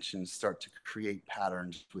intentions start to create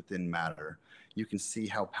patterns within matter, you can see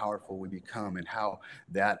how powerful we become and how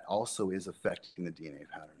that also is affecting the DNA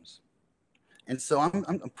patterns. And so I'm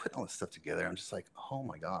putting all this stuff together. I'm just like, oh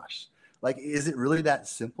my gosh. Like, is it really that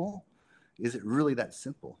simple? Is it really that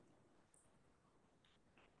simple?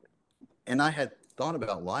 And I had thought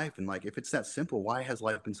about life and like, if it's that simple, why has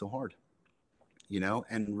life been so hard?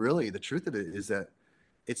 And really the truth of it is that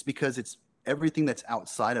it's because it's everything that's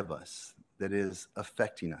outside of us that is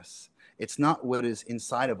affecting us. It's not what is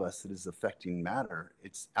inside of us that is affecting matter.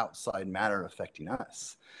 It's outside matter affecting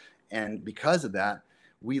us. And because of that,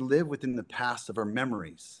 we live within the past of our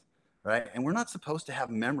memories, right? And we're not supposed to have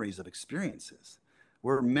memories of experiences.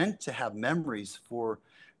 We're meant to have memories for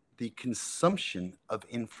the consumption of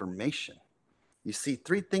information. You see,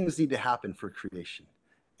 three things need to happen for creation: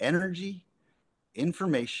 energy,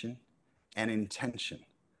 information, and intention.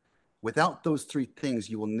 Without those three things,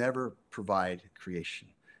 you will never provide creation.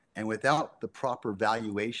 And without the proper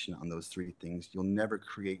valuation on those three things, you'll never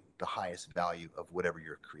create the highest value of whatever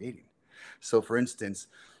you're creating. So, for instance,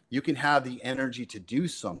 you can have the energy to do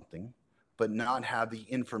something, but not have the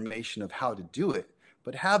information of how to do it,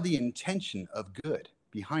 but have the intention of good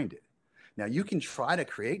behind it. Now, you can try to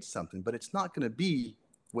create something, but it's not going to be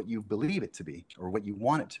what you believe it to be or what you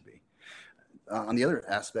want it to be. On the other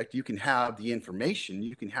aspect, you can have the information,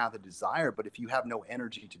 you can have the desire, but if you have no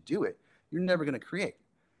energy to do it, you're never going to create,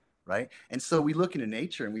 right? And so we look into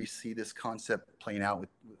nature and we see this concept playing out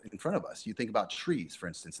in front of us. You think about trees, for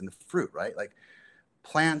instance, and the fruit, right? Like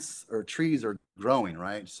plants or trees are growing,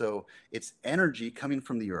 right? So it's energy coming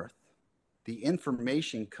from the earth, the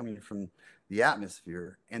information coming from the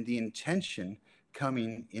atmosphere, and the intention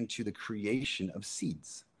coming into the creation of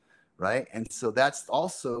seeds, right? And so that's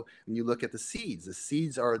also when you look at the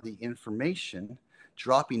seeds are the information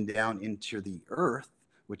dropping down into the earth,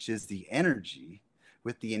 which is the energy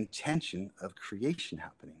with the intention of creation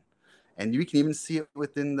happening. And you can even see it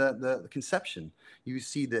within the conception. You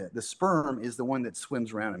see the sperm is the one that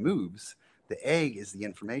swims around and moves. The egg is the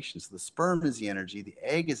information. So the sperm is the energy, the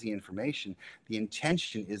egg is the information, the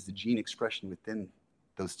intention is the gene expression within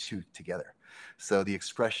those two together. So the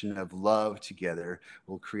expression of love together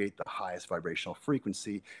will create the highest vibrational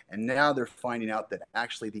frequency. And now they're finding out that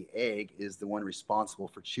actually the egg is the one responsible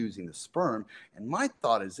for choosing the sperm. And my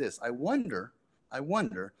thought is this: I wonder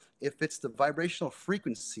if it's the vibrational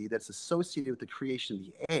frequency that's associated with the creation of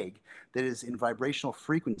the egg that is in vibrational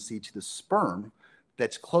frequency to the sperm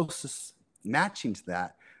that's closest matching to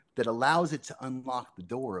that, that allows it to unlock the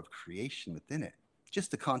door of creation within it.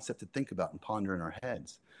 Just a concept to think about and ponder in our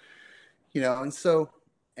heads. And so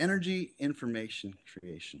energy, information,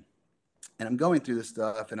 creation. And I'm going through this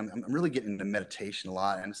stuff, and I'm really getting into meditation a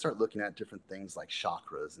lot, and I start looking at different things like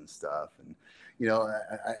chakras and stuff. And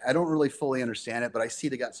I don't really fully understand it, but I see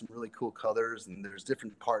they got some really cool colors, and there's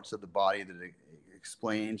different parts of the body that it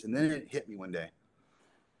explains. And then it hit me one day,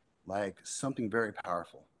 like something very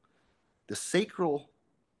powerful. The sacral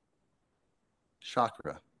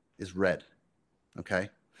chakra is red. Okay,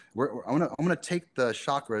 I'm gonna take the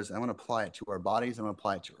chakras and I'm gonna apply it to our bodies. I'm gonna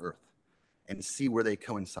apply it to Earth, and see where they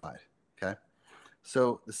coincide. Okay,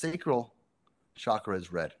 so the sacral chakra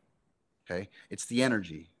is red. Okay, it's the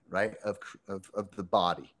energy, right, of the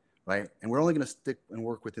body, right, and we're only gonna stick and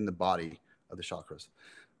work within the body of the chakras.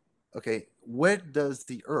 Okay, where does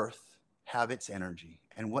the Earth have its energy,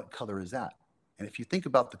 and what color is that? And if you think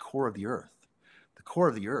about the core of the Earth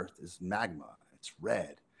is magma. It's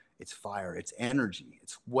red. It's fire. It's energy.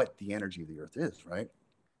 It's what the energy of the Earth is, right?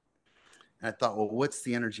 And I thought, well, what's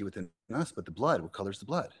the energy within us but the blood? What color's the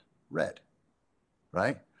blood? Red,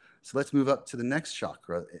 right? So let's move up to the next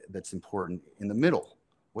chakra that's important in the middle.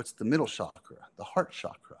 What's the middle chakra? The heart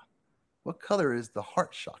chakra. What color is the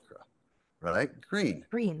heart chakra? Right? Green.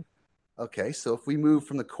 Green. Okay, so if we move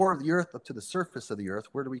from the core of the Earth up to the surface of the Earth,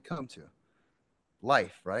 where do we come to?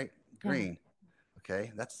 Life, right? Green. Yeah.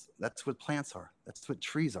 Okay, that's what plants are. That's what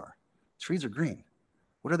trees are. Trees are green.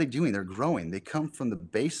 What are they doing? They're growing. They come from the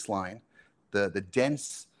baseline, the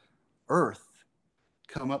dense earth,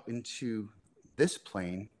 come up into this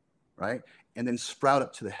plane, right? And then sprout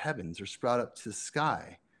up to the heavens or sprout up to the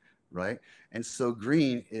sky, right? And so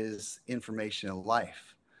green is information and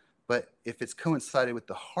life. But if it's coincided with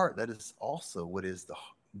the heart, that is also what is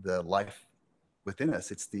the life within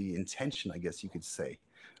us. It's the intention, I guess you could say,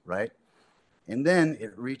 right? And then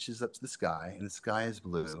it reaches up to the sky, and the sky is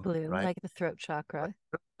blue. It's blue, right? Like the throat chakra.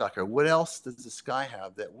 Chakra. What else does the sky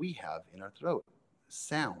have that we have in our throat?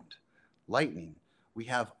 Sound, lightning. We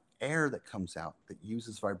have air that comes out that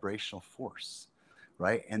uses vibrational force,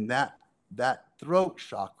 right? And that throat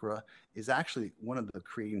chakra is actually one of the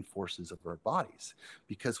creating forces of our bodies,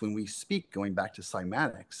 because when we speak, going back to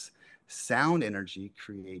cymatics, sound energy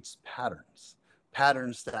creates patterns.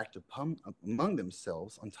 Patterns stacked among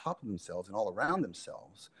themselves, on top of themselves, and all around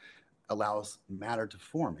themselves, allows matter to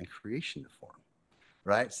form and creation to form,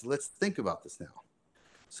 right? So let's think about this now.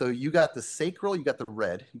 So you got the sacral, you got the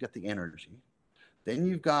red, you got the energy. Then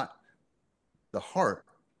you've got the heart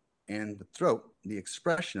and the throat, the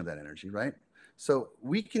expression of that energy, right? So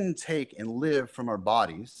we can take and live from our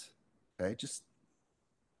bodies, okay? Just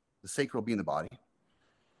the sacral being the body.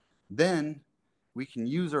 Then we can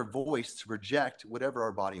use our voice to project whatever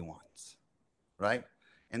our body wants, right?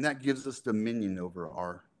 And that gives us dominion over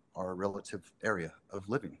our relative area of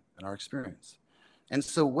living and our experience. And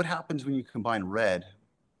so what happens when you combine red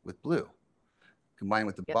with blue? Combine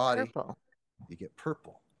with the body, purple. You get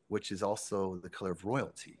purple, which is also the color of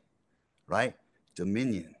royalty, right?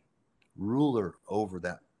 Dominion, ruler over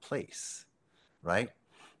that place, right?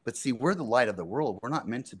 But see, we're the light of the world. We're not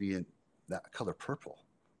meant to be in that color purple.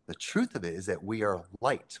 The truth of it is that we are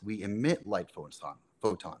light. We emit light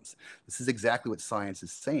photons. This is exactly what science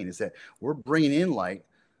is saying, is that we're bringing in light,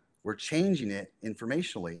 we're changing it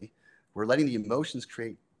informationally, we're letting the emotions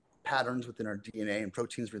create patterns within our DNA and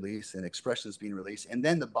proteins release and expressions being released, and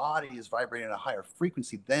then the body is vibrating at a higher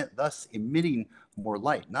frequency, thus emitting more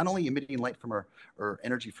light. Not only emitting light from our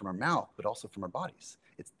energy from our mouth, but also from our bodies.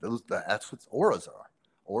 That's what auras are.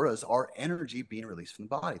 Auras are energy being released from the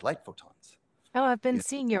body, light photons. Oh, I've been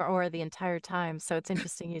seeing your aura the entire time, so it's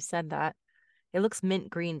interesting you said that. It looks mint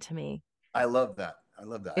green to me. I love that. I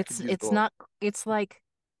love that. It's like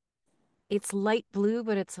it's light blue,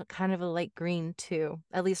 but it's kind of a light green too,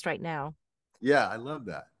 at least right now. Yeah, I love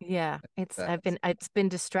that. Yeah, it's been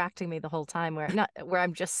distracting me the whole time where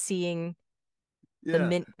I'm just seeing The Yeah,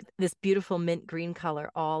 mint, this beautiful mint green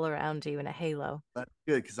color all around you in a halo. that's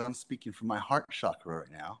good because I'm speaking from my heart chakra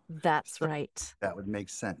right now. That's So right. that would make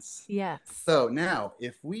sense. Yes. So now,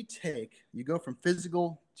 if we take, you go from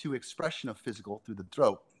physical to expression of physical through the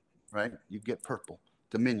throat, right? You get purple,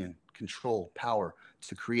 dominion, control, power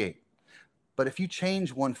to create. But if you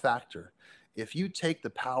change one factor, if you take the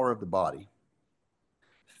power of the body,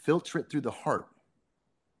 filter it through the heart,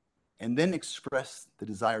 and then express the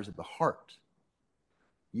desires of the heart,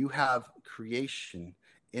 you have creation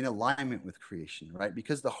in alignment with creation, right?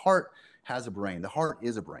 Because the heart has a brain. The heart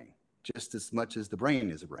is a brain, just as much as the brain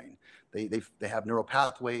is a brain. They have neural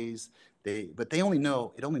pathways. But they only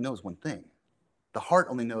know it only knows one thing. The heart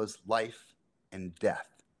only knows life and death.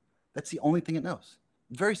 That's the only thing it knows.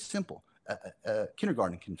 Very simple.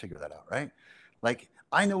 Kindergarten can figure that out, right? Like,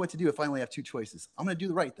 I know what to do if I only have two choices. I'm going to do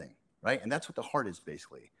the right thing, right? And that's what the heart is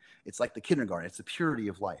basically. It's like the kindergarten. It's the purity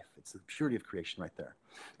of life. It's the purity of creation right there.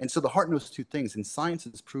 And so the heart knows two things. And science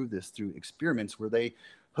has proved this through experiments where they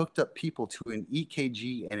hooked up people to an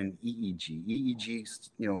EKG and an EEG.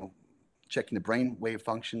 EEG, checking the brain wave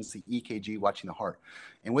functions, the EKG watching the heart.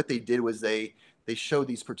 And what they did was they showed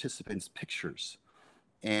these participants pictures,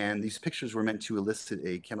 and these pictures were meant to elicit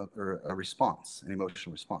a chemical or a response, an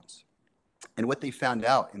emotional response. And what they found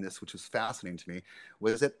out in this, which was fascinating to me,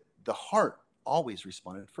 was that the heart always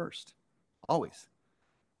responded first, always.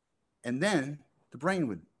 And then the brain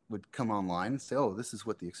would come online and say, "Oh, this is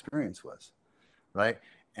what the experience was," right?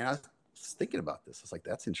 And I was thinking about this. I was like,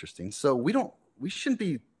 "That's interesting." So we shouldn't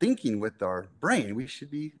be thinking with our brain. We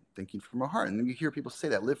should be thinking from our heart. And then you hear people say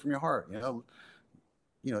that, live from your heart,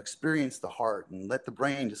 experience the heart and let the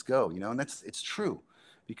brain just go, and it's true.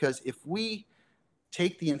 Because if we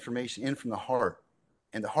take the information in from the heart,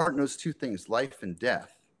 and the heart knows two things, life and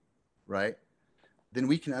death, right? Then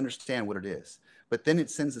we can understand what it is. But then it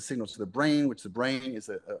sends the signal to the brain, which the brain is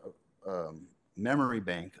a memory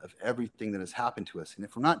bank of everything that has happened to us. And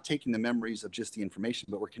if we're not taking the memories of just the information,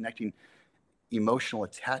 but we're connecting emotional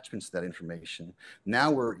attachments to that information, now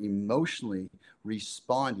we're emotionally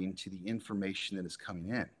responding to the information that is coming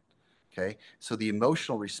in. Okay, so the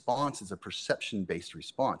emotional response is a perception based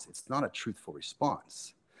response. It's not a truthful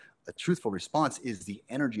response. A truthful response is the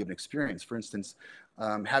energy of an experience. For instance,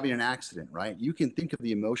 having an accident, right? You can think of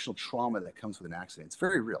the emotional trauma that comes with an accident. It's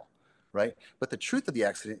very real, right? But the truth of the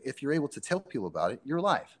accident, if you're able to tell people about it, you're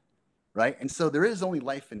alive, right? And so there is only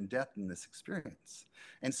life and death in this experience.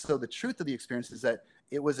 And so the truth of the experience is that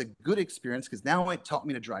it was a good experience because now it taught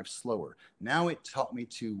me to drive slower. Now it taught me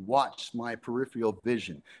to watch my peripheral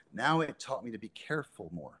vision. Now it taught me to be careful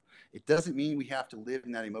more. It doesn't mean we have to live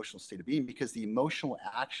in that emotional state of being, because the emotional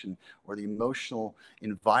action or the emotional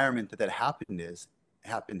environment that happened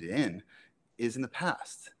in is in the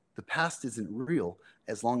past. The past isn't real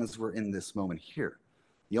as long as we're in this moment here.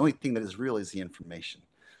 The only thing that is real is the information.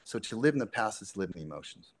 So to live in the past is to live in the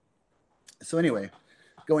emotions. So anyway,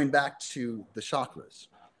 going back to the chakras,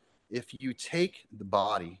 if you take the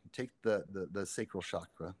body, take the sacral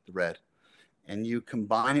chakra, the red, and you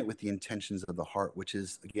combine it with the intentions of the heart, which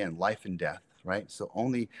is, again, life and death, right? So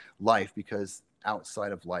only life, because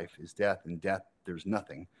outside of life is death, and death, there's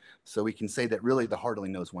nothing. So we can say that really the heart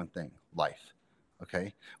only knows one thing, life,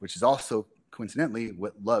 okay? Which is also coincidentally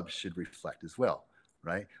what love should reflect as well,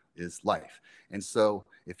 right? Is life. And so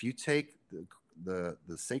if you take the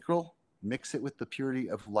sacral, mix it with the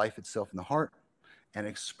purity of life itself in the heart, and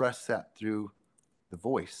express that through the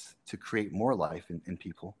voice to create more life in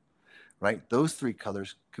people, right? Those three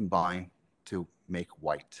colors combine to make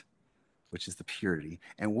white, which is the purity.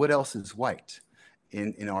 And what else is white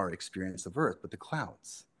in our experience of Earth but the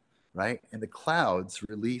clouds, right? And the clouds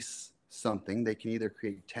release something. They can either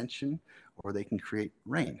create tension or they can create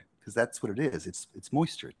rain, because that's what it is. It's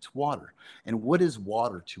moisture, it's water. And what is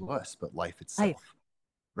water to us but life Life. itself,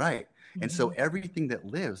 right? And so Mhm. everything that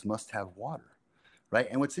lives must have water, right?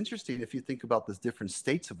 And what's interesting, if you think about those different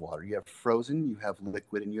states of water, you have frozen, you have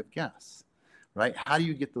liquid, and you have gas, right? How do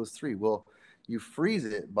you get those three? Well, you freeze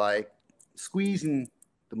it by squeezing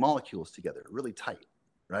the molecules together really tight,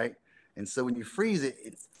 right? And so when you freeze it,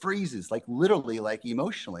 it freezes, like literally, like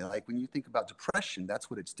emotionally. Like when you think about depression, that's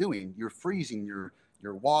what it's doing. You're freezing your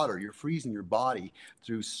water, you're freezing your body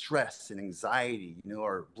through stress and anxiety.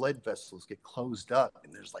 Our blood vessels get closed up,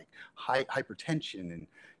 and there's like high hypertension and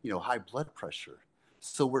high blood pressure.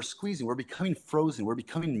 So we're squeezing, we're becoming frozen, we're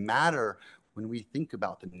becoming matter when we think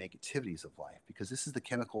about the negativities of life, because this is the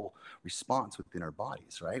chemical response within our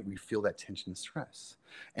bodies, right? We feel that tension and stress.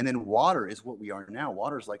 And then water is what we are now.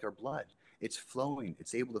 Water is like our blood. It's flowing.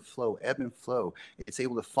 It's able to flow, ebb and flow. It's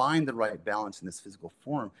able to find the right balance in this physical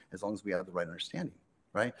form as long as we have the right understanding.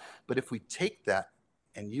 right? But if we take that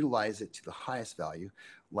and utilize it to the highest value,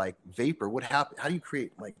 like vapor, what happens? How do you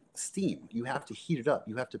create like steam? You have to heat it up.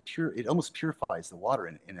 You have to it almost purifies the water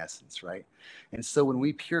in essence, right? And so when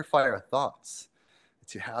we purify our thoughts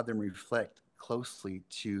to have them reflect closely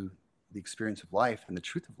to the experience of life and the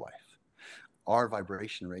truth of life, our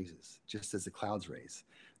vibration raises just as the clouds raise,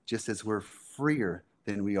 just as we're freer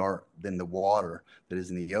than we are than the water that is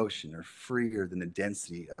in the ocean, or freer than the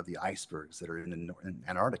density of the icebergs that are in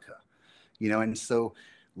Antarctica. And so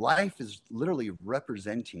life is literally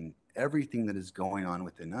representing everything that is going on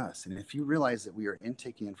within us. And if you realize that we are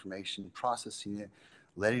intaking information, processing it,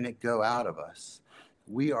 letting it go out of us,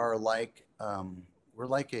 we are like we're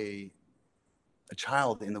like a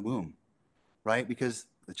child in the womb, right? Because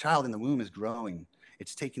the child in the womb is growing.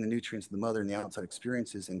 It's taking the nutrients of the mother and the outside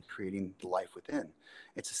experiences and creating the life within.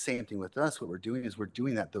 It's the same thing with us. What we're doing is we're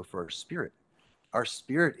doing that though for our spirit. Our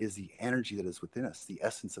spirit is the energy that is within us, the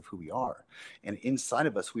essence of who we are. And inside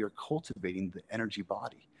of us, we are cultivating the energy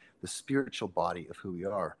body, the spiritual body of who we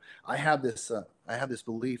are. I have this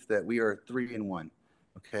belief that we are three in one.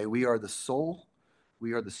 Okay, we are the soul,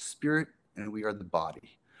 we are the spirit, and we are the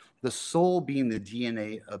body. The soul being the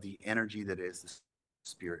DNA of the energy that is the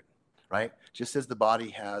spirit, right? Just as the body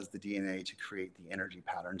has the DNA to create the energy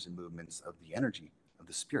patterns and movements of the energy of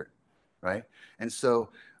the spirit, right? And so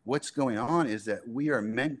what's going on is that we are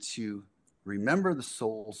meant to remember the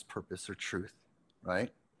soul's purpose or truth, right?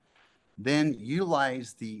 Then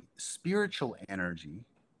utilize the spiritual energy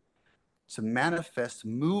to manifest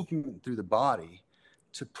movement through the body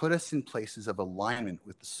to put us in places of alignment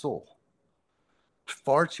with the soul.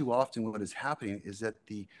 Far too often, what is happening is that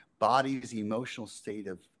the body's emotional state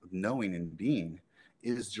of knowing and being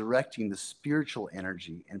is directing the spiritual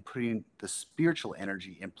energy and putting the spiritual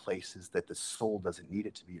energy in places that the soul doesn't need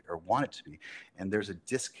it to be or want it to be. And there's a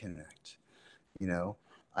disconnect.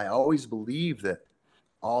 I always believed that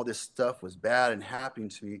all this stuff was bad and happening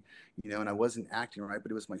to me, and I wasn't acting right,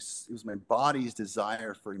 but it was my body's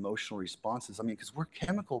desire for emotional responses. I mean, because we're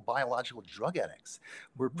chemical, biological drug addicts.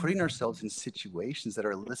 We're putting ourselves in situations that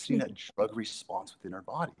are eliciting a drug response within our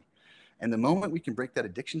body. And the moment we can break that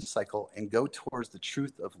addiction cycle and go towards the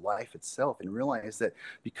truth of life itself and realize that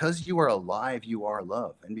because you are alive, you are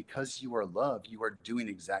love. And because you are love, you are doing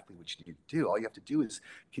exactly what you need to do. All you have to do is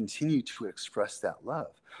continue to express that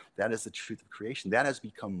love. That is the truth of creation. That has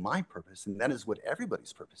become my purpose. And that is what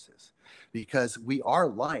everybody's purpose is. Because we are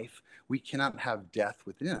life, we cannot have death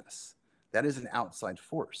within us. That is an outside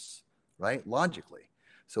force, right? Logically.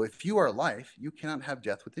 So if you are life, you cannot have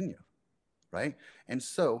death within you, right? And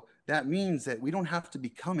so that means that we don't have to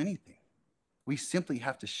become anything. We simply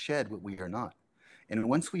have to shed what we are not. And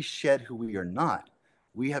once we shed who we are not,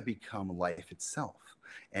 we have become life itself.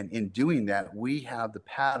 And in doing that, we have the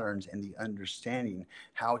patterns and the understanding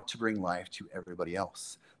how to bring life to everybody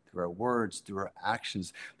else through our words, through our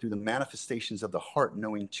actions, through the manifestations of the heart,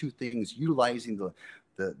 knowing two things, utilizing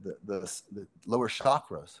the lower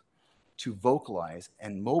chakras to vocalize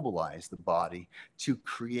and mobilize the body to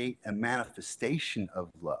create a manifestation of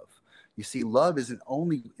love. You see, love is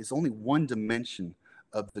only one dimension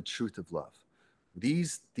of the truth of love.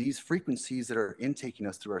 These frequencies that are intaking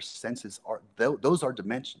us through our senses those are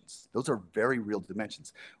dimensions. Those are very real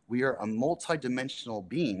dimensions. We are a multi-dimensional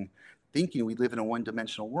being thinking we live in a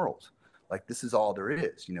one-dimensional world. Like this is all there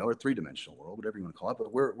is, or three-dimensional world, whatever you want to call it,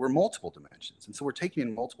 but we're multiple dimensions. And so we're taking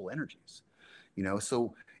in multiple energies.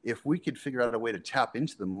 So if we could figure out a way to tap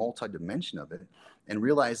into the multi-dimension of it and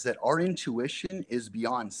realize that our intuition is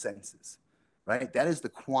beyond senses, right? That is the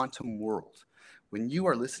quantum world. When you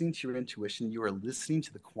are listening to your intuition, you are listening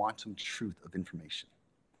to the quantum truth of information,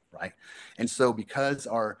 right? And so because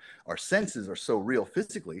our senses are so real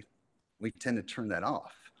physically, we tend to turn that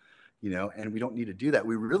off. And we don't need to do that.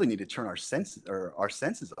 We really need to turn our senses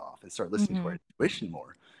off and start listening to our intuition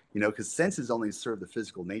more, because senses only serve the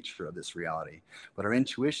physical nature of this reality, but our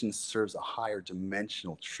intuition serves a higher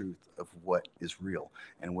dimensional truth of what is real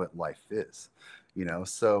and what life is.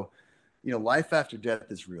 So life after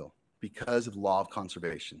death is real because of the law of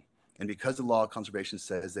conservation. And because the law of conservation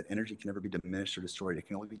says that energy can never be diminished or destroyed, it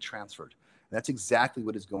can only be transferred. And that's exactly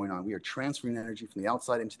what is going on. We are transferring energy from the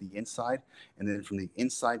outside into the inside, and then from the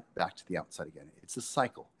inside back to the outside again. It's a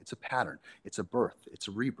cycle. It's a pattern. It's a birth. It's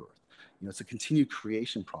a rebirth. It's a continued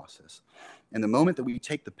creation process. And the moment that we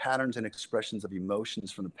take the patterns and expressions of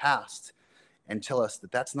emotions from the past and tell us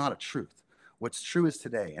that that's not a truth, what's true is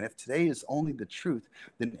today. And if today is only the truth,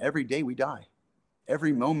 then every day we die.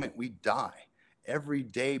 Every moment we die. Every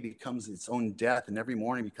day becomes its own death, and every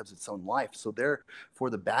morning becomes its own life. So therefore,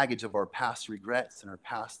 the baggage of our past regrets and our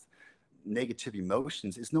past negative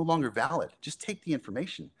emotions is no longer valid. Just take the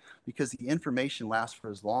information, because the information lasts for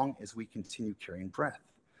as long as we continue carrying breath.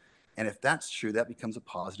 And if that's true, that becomes a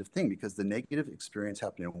positive thing, because the negative experience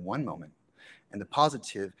happened in one moment, and the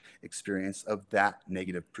positive experience of that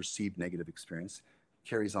negative, perceived negative experience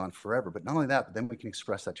carries on forever. But not only that, but then we can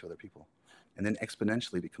express that to other people. And then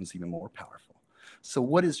exponentially it becomes even more powerful. So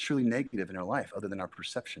what is truly negative in our life other than our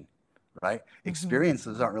perception, right? Mm-hmm.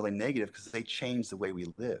 Experiences aren't really negative because they change the way we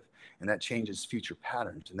live. And that changes future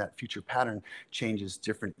patterns. And that future pattern changes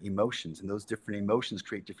different emotions. And those different emotions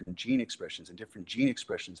create different gene expressions. And different gene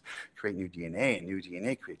expressions create new DNA. And new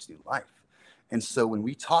DNA creates new life. And so when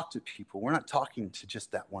we talk to people, we're not talking to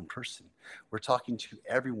just that one person. We're talking to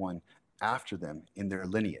everyone after them in their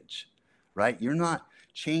lineage, right? You're not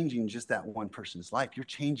changing just that one person's life. You're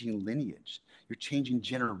changing lineage. You're changing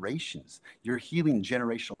generations. You're healing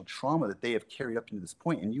generational trauma that they have carried up into this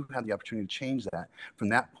point, and you have the opportunity to change that from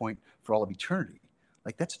that point for all of eternity.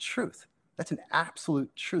 Like, that's a truth. That's an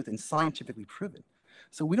absolute truth and scientifically proven.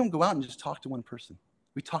 So we don't go out and just talk to one person.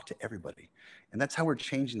 We talk to everybody. And that's how we're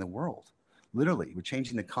changing the world. Literally, we're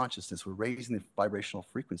changing the consciousness. We're raising the vibrational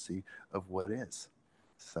frequency of what is.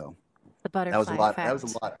 So The that was a butterfly lot. That was a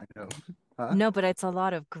effect. lot. I know. Huh? No, but it's a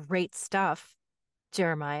lot of great stuff,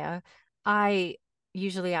 Jeremiah. I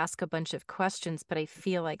usually ask a bunch of questions, but I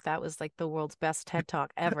feel like that was like the world's best TED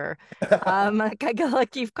Talk ever. Like, I feel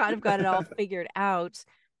like you've kind of got it all figured out.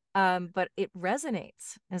 But it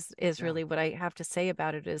resonates is Yeah. really what I have to say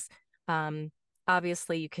about it is um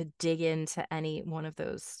obviously you could dig into any one of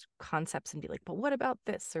those concepts and be like, but what about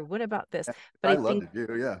this or what about this? But I I love think to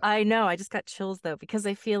do. Yeah. I know I just got chills though, because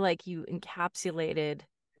I feel like you encapsulated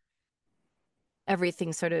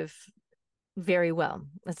everything sort of very well.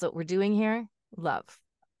 That's what we're doing here. Love.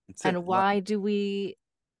 That's it. And Love. why do we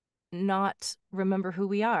not remember who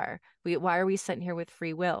we are? Why are we sent here with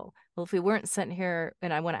free will? Well, if we weren't sent here,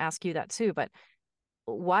 and I want to ask you that too, but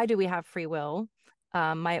why do we have free will?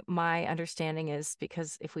 My understanding is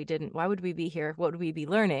because if we didn't, why would we be here? What would we be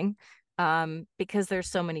learning? Because there's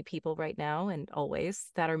so many people right now and always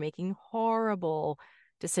that are making horrible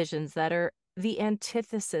decisions that are the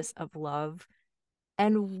antithesis of love.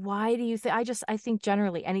 And why do you think, I think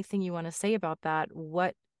generally anything you want to say about that,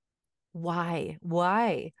 why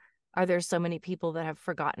are there so many people that have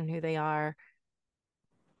forgotten who they are?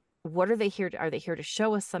 What are they here to, are they here to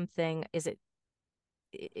show us something? Is it,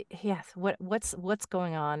 yes, what's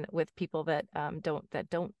going on with people that don't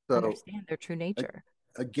So understand their true nature?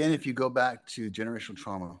 again, if you go back to generational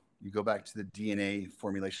trauma, you go back to the DNA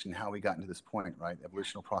formulation, how we got into this point, right?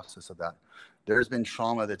 Evolutional process of that. There's been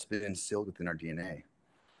trauma that's been instilled within our DNA.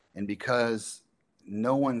 And because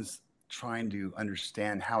no one's trying to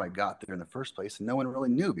understand how it got there in the first place, and no one really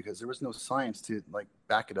knew because there was no science to like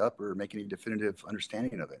back it up or make any definitive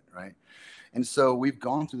understanding of it, right? And so we've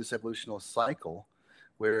gone through this evolutional cycle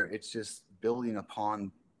where it's just building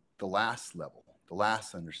upon the last level, the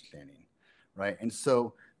last understanding, right? And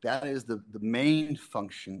so that is the main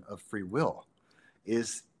function of free will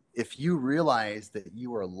is if you realize that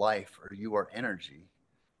you are life or you are energy,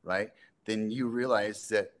 right? Then you realize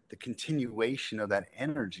that the continuation of that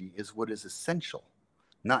energy is what is essential,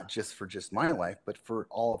 not just for just my life, but for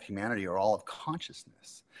all of humanity or all of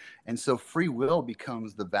consciousness. And so free will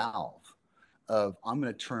becomes the valve of I'm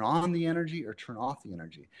going to turn on the energy or turn off the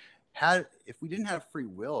energy. If we didn't have free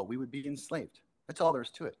will, we would be enslaved. That's all there is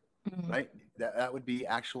to it, Mm, right? That would be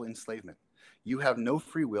actual enslavement. You have no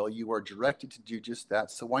free will. You are directed to do just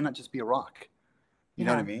that. So why not just be a rock? You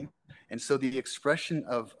know what I yeah. mean? And so the expression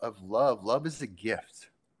of love is a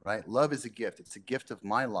gift, right? Love is a gift. It's a gift of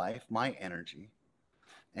my life, my energy.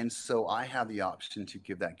 And so I have the option to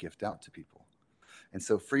give that gift out to people. And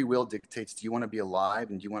so free will dictates, do you want to be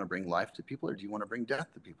alive and do you want to bring life to people or do you want to bring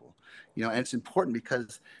death to people? You know, and it's important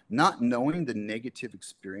because not knowing the negative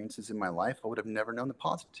experiences in my life, I would have never known the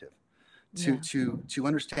positive. Yeah. To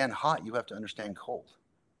understand hot, you have to understand cold.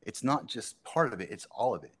 It's not just part of it, it's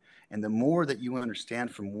all of it. And the more that you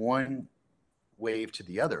understand from one wave to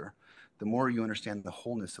the other, the more you understand the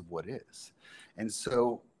wholeness of what is. And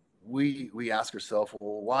so we ask ourselves,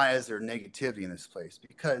 well, why is there negativity in this place?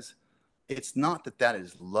 Because it's not that that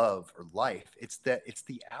is love or life, it's that it's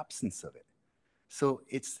the absence of it. So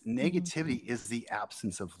it's Mhm. negativity is the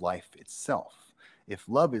absence of life itself. If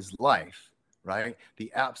love is life, right?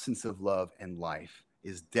 The absence of love and life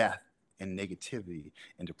is death and negativity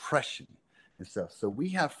and depression and stuff. So we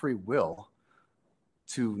have free will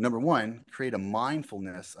to, number one, create a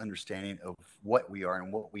mindfulness understanding of what we are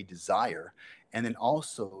and what we desire, and then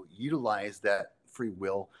also utilize that free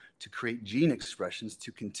will to create gene expressions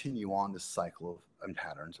to continue on the cycle of and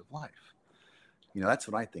patterns of life. That's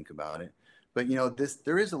what I think about it. But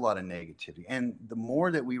there is a lot of negativity, and the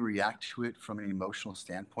more that we react to it from an emotional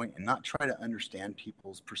standpoint and not try to understand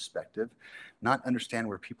people's perspective, not understand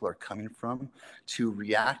where people are coming from, to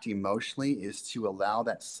react emotionally is to allow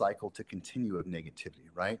that cycle to continue of negativity,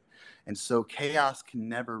 right? And so chaos can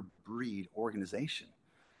never breed organization.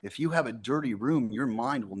 If you have a dirty room, your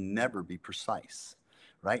mind will never be precise,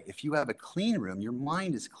 right? If you have a clean room, your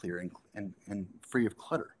mind is clear and free of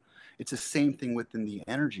clutter. It's the same thing within the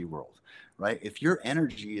energy world, right? If your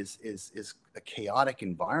energy is a chaotic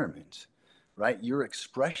environment, right, your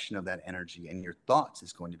expression of that energy and your thoughts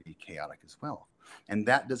is going to be chaotic as well. And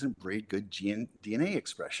that doesn't breed good DNA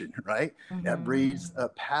expression, right? That Mm-hmm. breeds a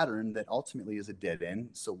pattern that ultimately is a dead end.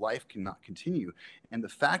 So life cannot continue. And the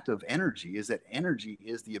fact of energy is that energy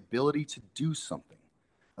is the ability to do something.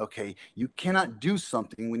 Okay. You cannot do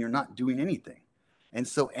something when you're not doing anything. And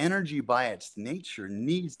so energy by its nature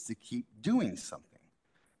needs to keep doing something,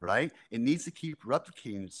 right? It needs to keep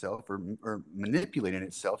replicating itself or manipulating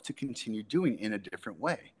itself to continue doing in a different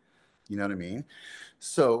way. You know what I mean?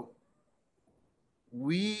 So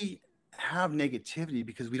we have negativity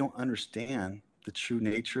because we don't understand the true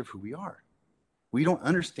nature of who we are. We don't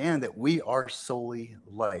understand that we are solely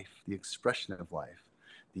life, the expression of life,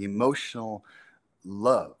 the emotional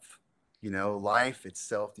love. Life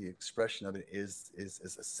itself, the expression of it is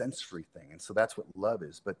a sensory thing. And so that's what love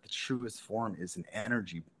is. But the truest form is an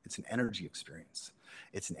energy. It's an energy experience.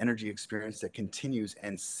 It's an energy experience that continues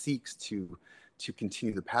and seeks to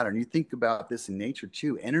continue the pattern. You think about this in nature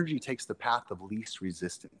too. Energy takes the path of least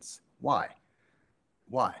resistance. Why?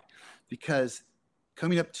 Why? Because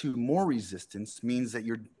coming up to more resistance means that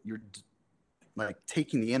you're like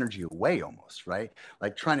taking the energy away almost, right?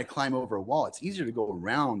 Like trying to climb over a wall. It's easier to go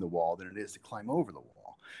around the wall than it is to climb over the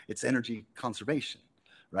wall. It's energy conservation,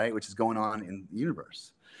 right? Which is going on in the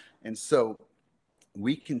universe. And so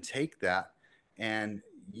we can take that and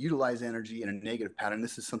utilize energy in a negative pattern.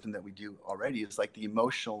 This is something that we do already. It's like the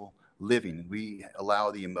emotional living. We allow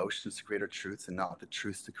the emotions to create our truths and not the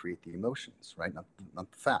truths to create the emotions, right? Not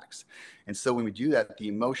the facts. And so when we do that, the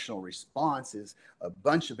emotional response is a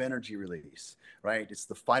bunch of energy release, right? It's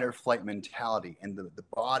the fight or flight mentality. And the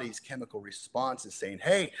body's chemical response is saying,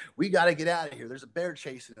 hey, we got to get out of here. There's a bear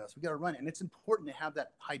chasing us. We got to run. And it's important to have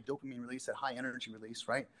that high dopamine release, that high energy release,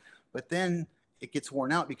 right? But then it gets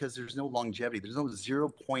worn out because there's no longevity. There's no 0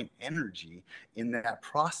 point energy in that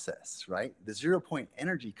process, right? The 0 point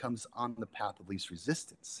energy comes on the path of least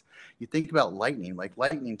resistance. You think about lightning, like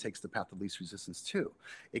lightning takes the path of least resistance too.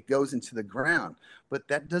 It goes into the ground, but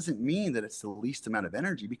that doesn't mean that it's the least amount of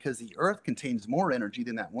energy because the earth contains more energy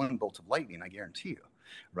than that one bolt of lightning, I guarantee you,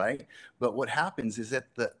 right? But what happens is that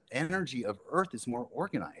the energy of earth is more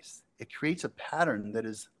organized. It creates a pattern that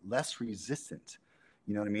is less resistant.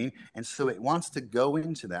 You know what I mean? And so it wants to go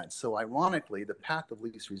into that. So ironically, the path of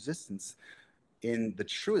least resistance in the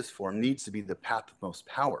truest form needs to be the path of most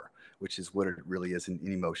power, which is what it really is in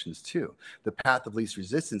emotions too. The path of least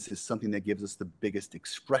resistance is something that gives us the biggest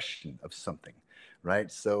expression of something,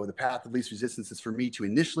 right? So the path of least resistance is for me to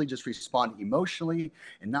initially just respond emotionally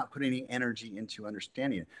and not put any energy into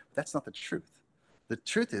understanding it. But that's not the truth. The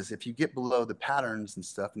truth is, if you get below the patterns and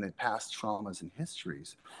stuff and the past traumas and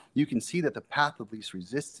histories, you can see that the path of least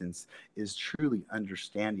resistance is truly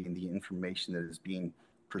understanding the information that is being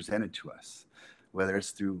presented to us, whether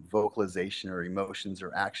it's through vocalization or emotions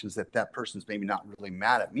or actions that that person's maybe not really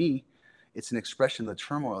mad at me. It's an expression of the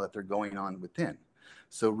turmoil that they're going on within.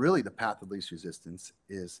 So really the path of least resistance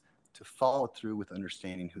is to follow through with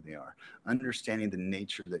understanding who they are, understanding the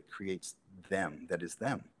nature that creates them, that is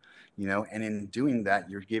them. And in doing that,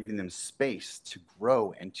 you're giving them space to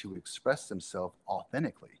grow and to express themselves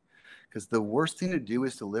authentically. Because the worst thing to do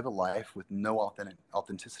is to live a life with no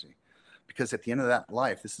authenticity. Because at the end of that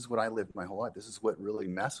life, this is what I lived my whole life. This is what really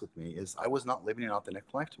messed with me is I was not living an authentic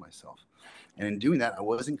life to myself. And in doing that, I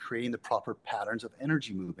wasn't creating the proper patterns of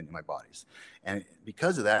energy movement in my bodies. And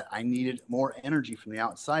because of that, I needed more energy from the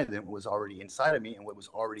outside than what was already inside of me and what was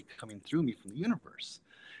already coming through me from the universe.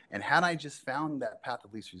 And had I just found that path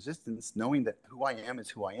of least resistance, knowing that who I am is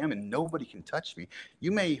who I am and nobody can touch me,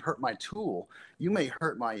 you may hurt my tool, you may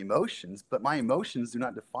hurt my emotions, but my emotions do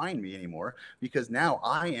not define me anymore because now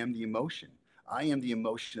I am the emotion. I am the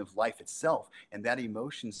emotion of life itself. And that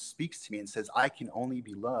emotion speaks to me and says, I can only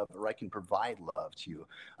be loved or I can provide love to you.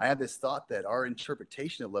 I have this thought that our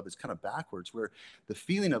interpretation of love is kind of backwards, where the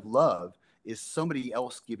feeling of love is somebody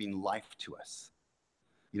else giving life to us.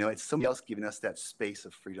 It's somebody else giving us that space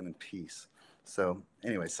of freedom and peace. So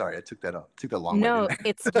anyway, sorry, I took that long way, No, didn't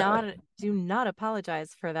it's I? not. Do not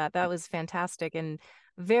apologize for that. That was fantastic and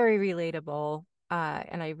very relatable.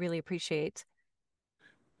 And I really appreciate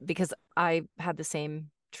because I had the same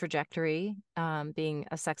trajectory, being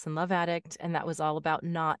a sex and love addict, and that was all about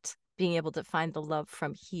not being able to find the love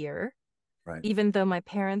from here, Right. even though my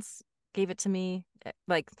parents gave it to me.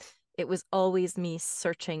 Like, it was always me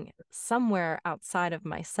searching somewhere outside of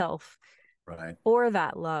myself Right. for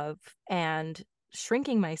that love, and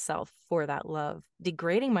shrinking myself for that love,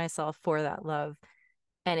 degrading myself for that love.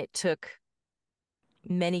 And it took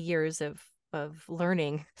many years of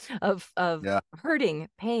learning, of Yeah. hurting,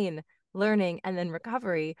 pain, learning, and then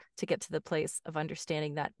recovery to get to the place of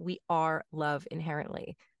understanding that we are love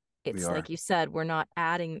inherently. We It's are. like you said, we're not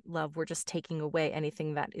adding love, we're just taking away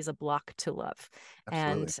anything that is a block to love.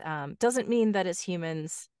 Absolutely. And doesn't mean that as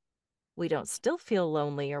humans we don't still feel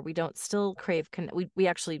lonely, or we don't still crave we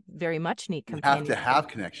actually very much need We have to companionship. have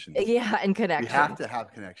connections. Yeah, and We have connection. to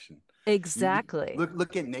have connection. You Exactly.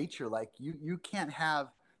 look at nature. Like you can't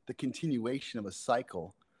have the continuation of a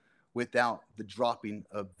cycle without the dropping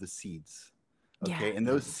of the seeds. Yeah. Okay, and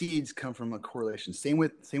those seeds come from a correlation. Same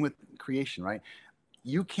with creation, right?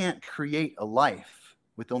 You can't create a life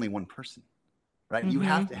with only one person, right? You Mm-hmm.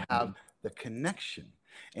 have to have the connection.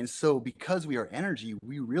 And so because we are energy,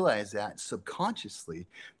 we realize that subconsciously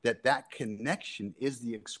that that connection is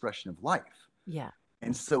the expression of life. Yeah.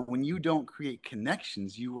 And so when you don't create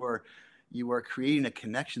connections, you are creating a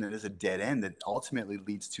connection that is a dead end that ultimately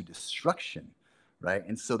leads to destruction, right?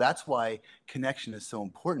 And so that's why connection is so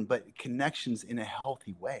important, but connections in a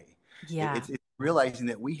healthy way. Yeah. It's realizing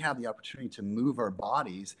that we have the opportunity to move our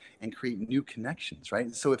bodies and create new connections,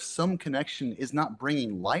 right? So if some connection is not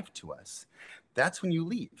bringing life to us, that's when you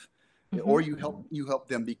leave, Mm-hmm. or you help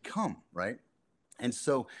them become, right? And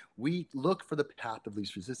so we look for the path of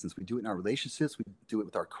least resistance. We do it in our relationships. We do it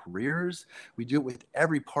with our careers. We do it with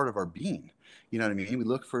every part of our being. You know what I mean? We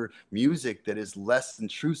look for music that is less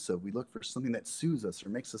intrusive. We look for something that soothes us or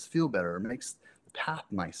makes us feel better or makes the path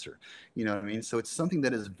nicer. You know what I mean? So it's something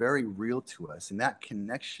that is very real to us. And that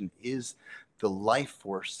connection is the life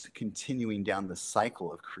force continuing down the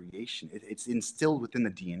cycle of creation. It's instilled within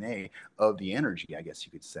the DNA of the energy, I guess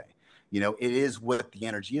you could say. It is what the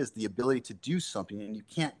energy is, the ability to do something. And you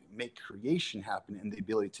can't make creation happen and the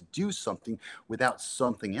ability to do something without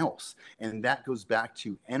something else. And that goes back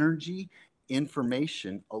to energy,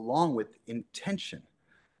 information, along with intention.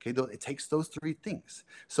 Okay, it takes those three things.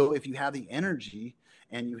 So if you have the energy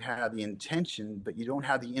and you have the intention, but you don't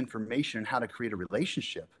have the information on how to create a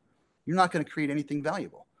relationship, you're not going to create anything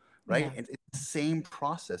valuable, right? No. And it's the same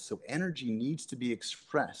process. So energy needs to be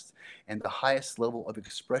expressed, and the highest level of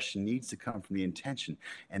expression needs to come from the intention.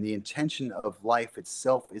 And the intention of life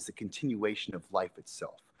itself is a continuation of life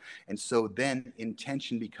itself. And so then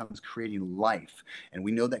intention becomes creating life. And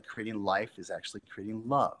we know that creating life is actually creating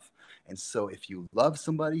love. And so if you love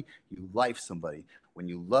somebody, you life somebody. When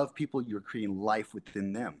you love people, you're creating life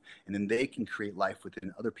within them. And then they can create life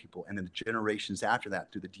within other people. And then the generations after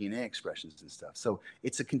that through the DNA expressions and stuff. So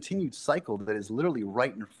it's a continued cycle that is literally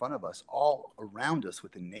right in front of us, all around us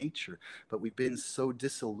within nature. But we've been so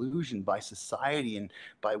disillusioned by society and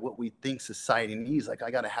by what we think society needs. Like,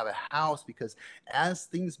 I got to have a house, because as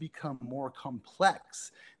things become more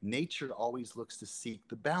complex, nature always looks to seek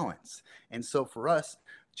the balance. And so for us,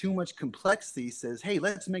 too much complexity says, hey,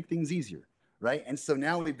 let's make things easier, right? And so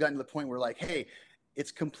now we've gotten to the point where, like, hey, it's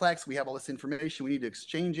complex. We have all this information. We need to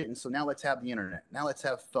exchange it. And so now let's have the internet. Now let's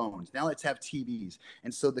have phones. Now let's have TVs.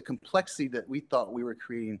 And so the complexity that we thought we were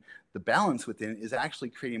creating the balance within is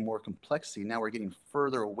actually creating more complexity. Now we're getting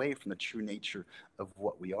further away from the true nature of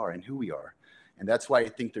what we are and who we are. And that's why I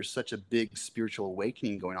think there's such a big spiritual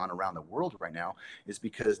awakening going on around the world right now, is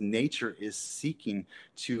because nature is seeking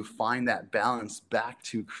to find that balance back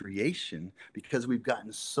to creation, because we've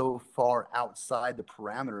gotten so far outside the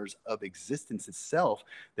parameters of existence itself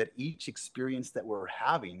that each experience that we're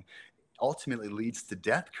having ultimately leads to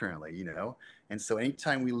death currently. And so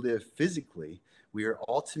anytime we live physically, we are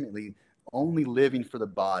ultimately only living for the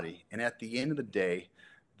body. And at the end of the day,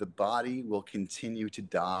 the body will continue to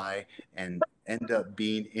die and end up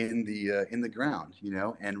being in the ground.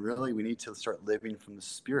 And really, we need to start living from the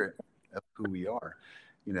spirit of who we are.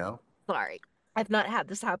 Sorry. I've not had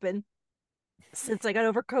this happen since I got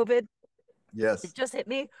over COVID. It Yes. just hit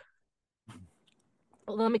me.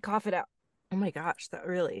 Let me cough it out. Oh my gosh, that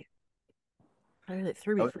really threw that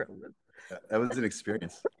me was, for. that was an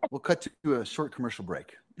experience. We'll cut to a short commercial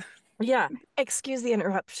break. Yeah, excuse the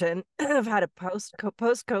interruption. I've had a post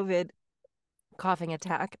COVID coughing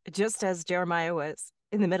attack, just as Jeremiah was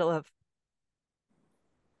in the middle of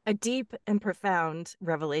a deep and profound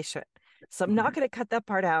revelation. So I'm not going to cut that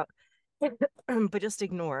part out, but just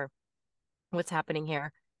ignore what's happening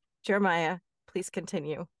here. Jeremiah, please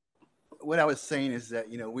continue. what I was saying is that,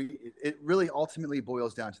 it really ultimately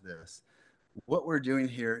boils down to this. What we're doing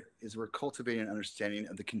here is we're cultivating an understanding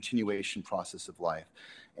of the continuation process of life.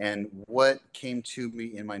 And what came to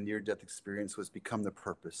me in my near death experience was become the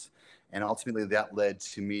purpose. And ultimately, that led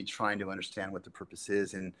to me trying to understand what the purpose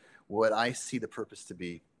is. And what I see the purpose to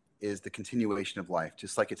be is the continuation of life,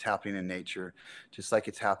 just like it's happening in nature, just like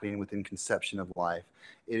it's happening within conception of life.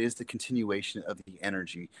 It is the continuation of the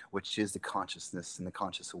energy, which is the consciousness and the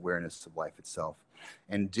conscious awareness of life itself.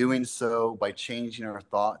 And doing so by changing our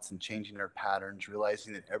thoughts and changing our patterns,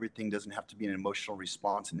 realizing that everything doesn't have to be an emotional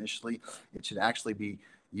response initially. It should actually be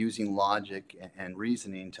using logic and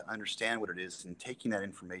reasoning to understand what it is, and taking that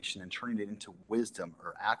information and turning it into wisdom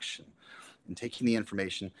or action, and taking the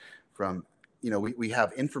information from, we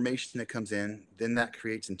have information that comes in, then that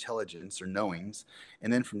creates intelligence or knowings.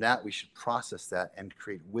 And then from that, we should process that and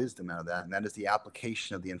create wisdom out of that. And that is the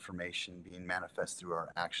application of the information being manifest through our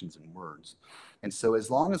actions and words. And so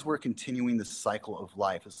as long as we're continuing the cycle of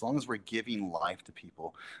life, as long as we're giving life to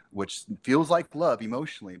people, which feels like love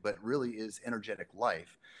emotionally, but really is energetic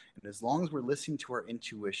life, and as long as we're listening to our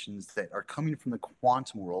intuitions that are coming from the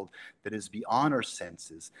quantum world that is beyond our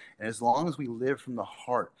senses, and as long as we live from the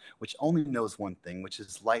heart, which only knows one thing, which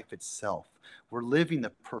is life itself, we're living the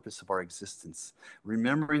purpose of our existence,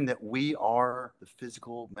 remembering that we are the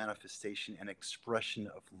physical manifestation and expression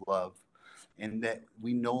of love, and that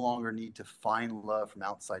we no longer need to find love from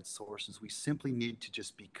outside sources. We simply need to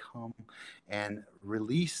just become and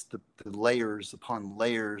release the layers upon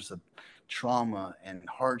layers of trauma and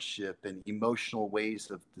hardship and emotional ways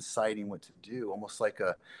of deciding what to do, almost like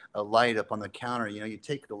a light up on the counter. You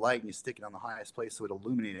take the light and you stick it on the highest place so it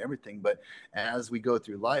illuminates everything. But as we go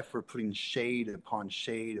through life, we're putting shade upon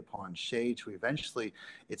shade upon shade to eventually,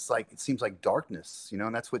 it seems like darkness,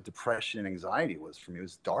 and that's what depression and anxiety was for me. It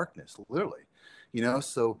was darkness, literally.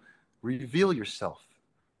 So reveal yourself,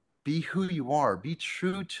 be who you are, be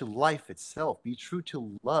true to life itself, be true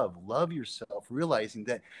to love yourself, realizing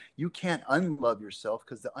that you can't unlove yourself,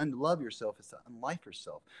 because to unlove yourself is to unlife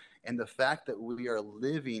yourself. And the fact that we are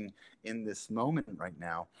living in this moment right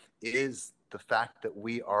now is the fact that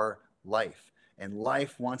we are life, and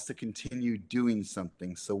life wants to continue doing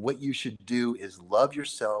something. So what you should do is love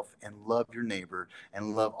yourself and love your neighbor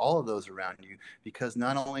and love all of those around you, because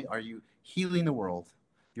not only are you healing the world,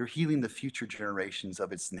 you're healing the future generations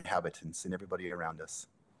of its inhabitants and everybody around us.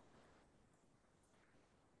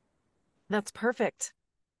 That's perfect.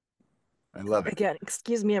 I love it. Again,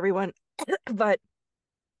 excuse me, everyone, but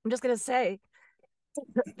I'm just going to say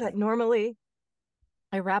that normally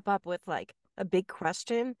I wrap up with like a big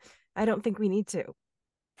question. I don't think we need to.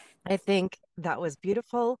 I think that was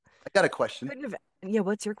beautiful. I got a question. Yeah,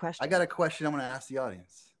 what's your I question? got a question I'm going to ask the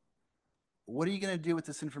audience. What are you going to do with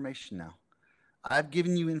this information now? I've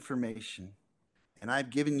given you information, and I've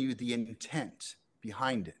given you the intent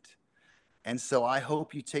behind it. And so I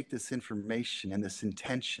hope you take this information and this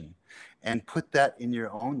intention and put that in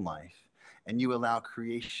your own life, and you allow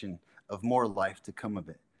creation of more life to come of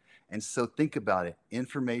it. And so think about it.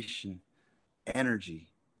 Information, energy,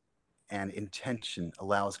 and intention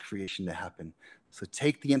allows creation to happen. So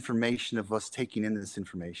take the information of us taking in this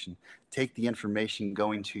information, take the information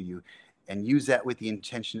going to you, and use that with the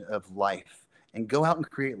intention of life. And go out and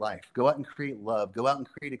create life. Go out and create love. Go out and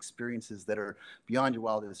create experiences that are beyond your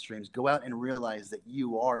wildest dreams. Go out and realize that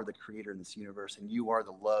you are the creator in this universe, and you are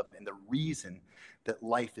the love and the reason that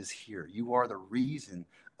life is here. You are the reason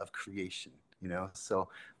of creation, So,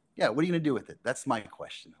 yeah, what are you going to do with it? That's my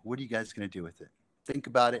question. What are you guys going to do with it? Think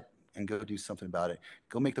about it and go do something about it.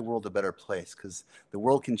 Go make the world a better place, because the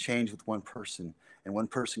world can change with one person, and one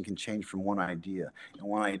person can change from one idea, and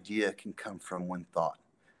one idea can come from one thought.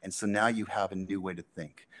 And so now you have a new way to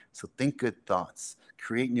think. So think good thoughts,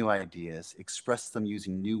 create new ideas, express them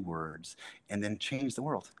using new words, and then change the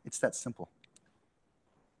world. It's that simple.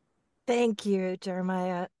 Thank you,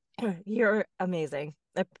 Jeremiah. You're amazing.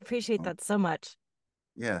 I appreciate that so much.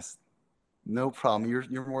 Yes, no problem.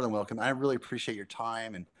 You're more than welcome. I really appreciate your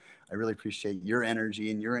time, and I really appreciate your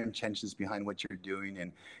energy and your intentions behind what you're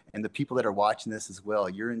doing, and the people that are watching this as well.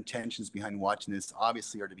 Your intentions behind watching this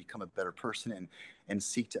obviously are to become a better person and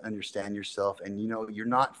seek to understand yourself. And you're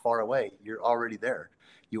not far away. You're already there.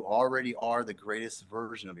 You already are the greatest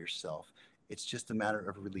version of yourself. It's just a matter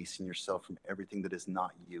of releasing yourself from everything that is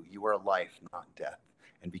not you. You are life, not death,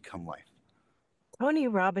 and become life. Tony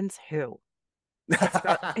Robbins, who?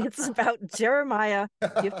 It's about Jeremiah.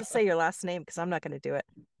 You have to say your last name because I'm not going to do it.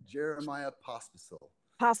 Jeremiah Pospisil.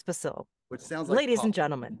 Pospisil. Which sounds like Ladies and pop.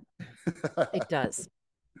 gentlemen, it does.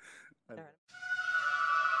 All right.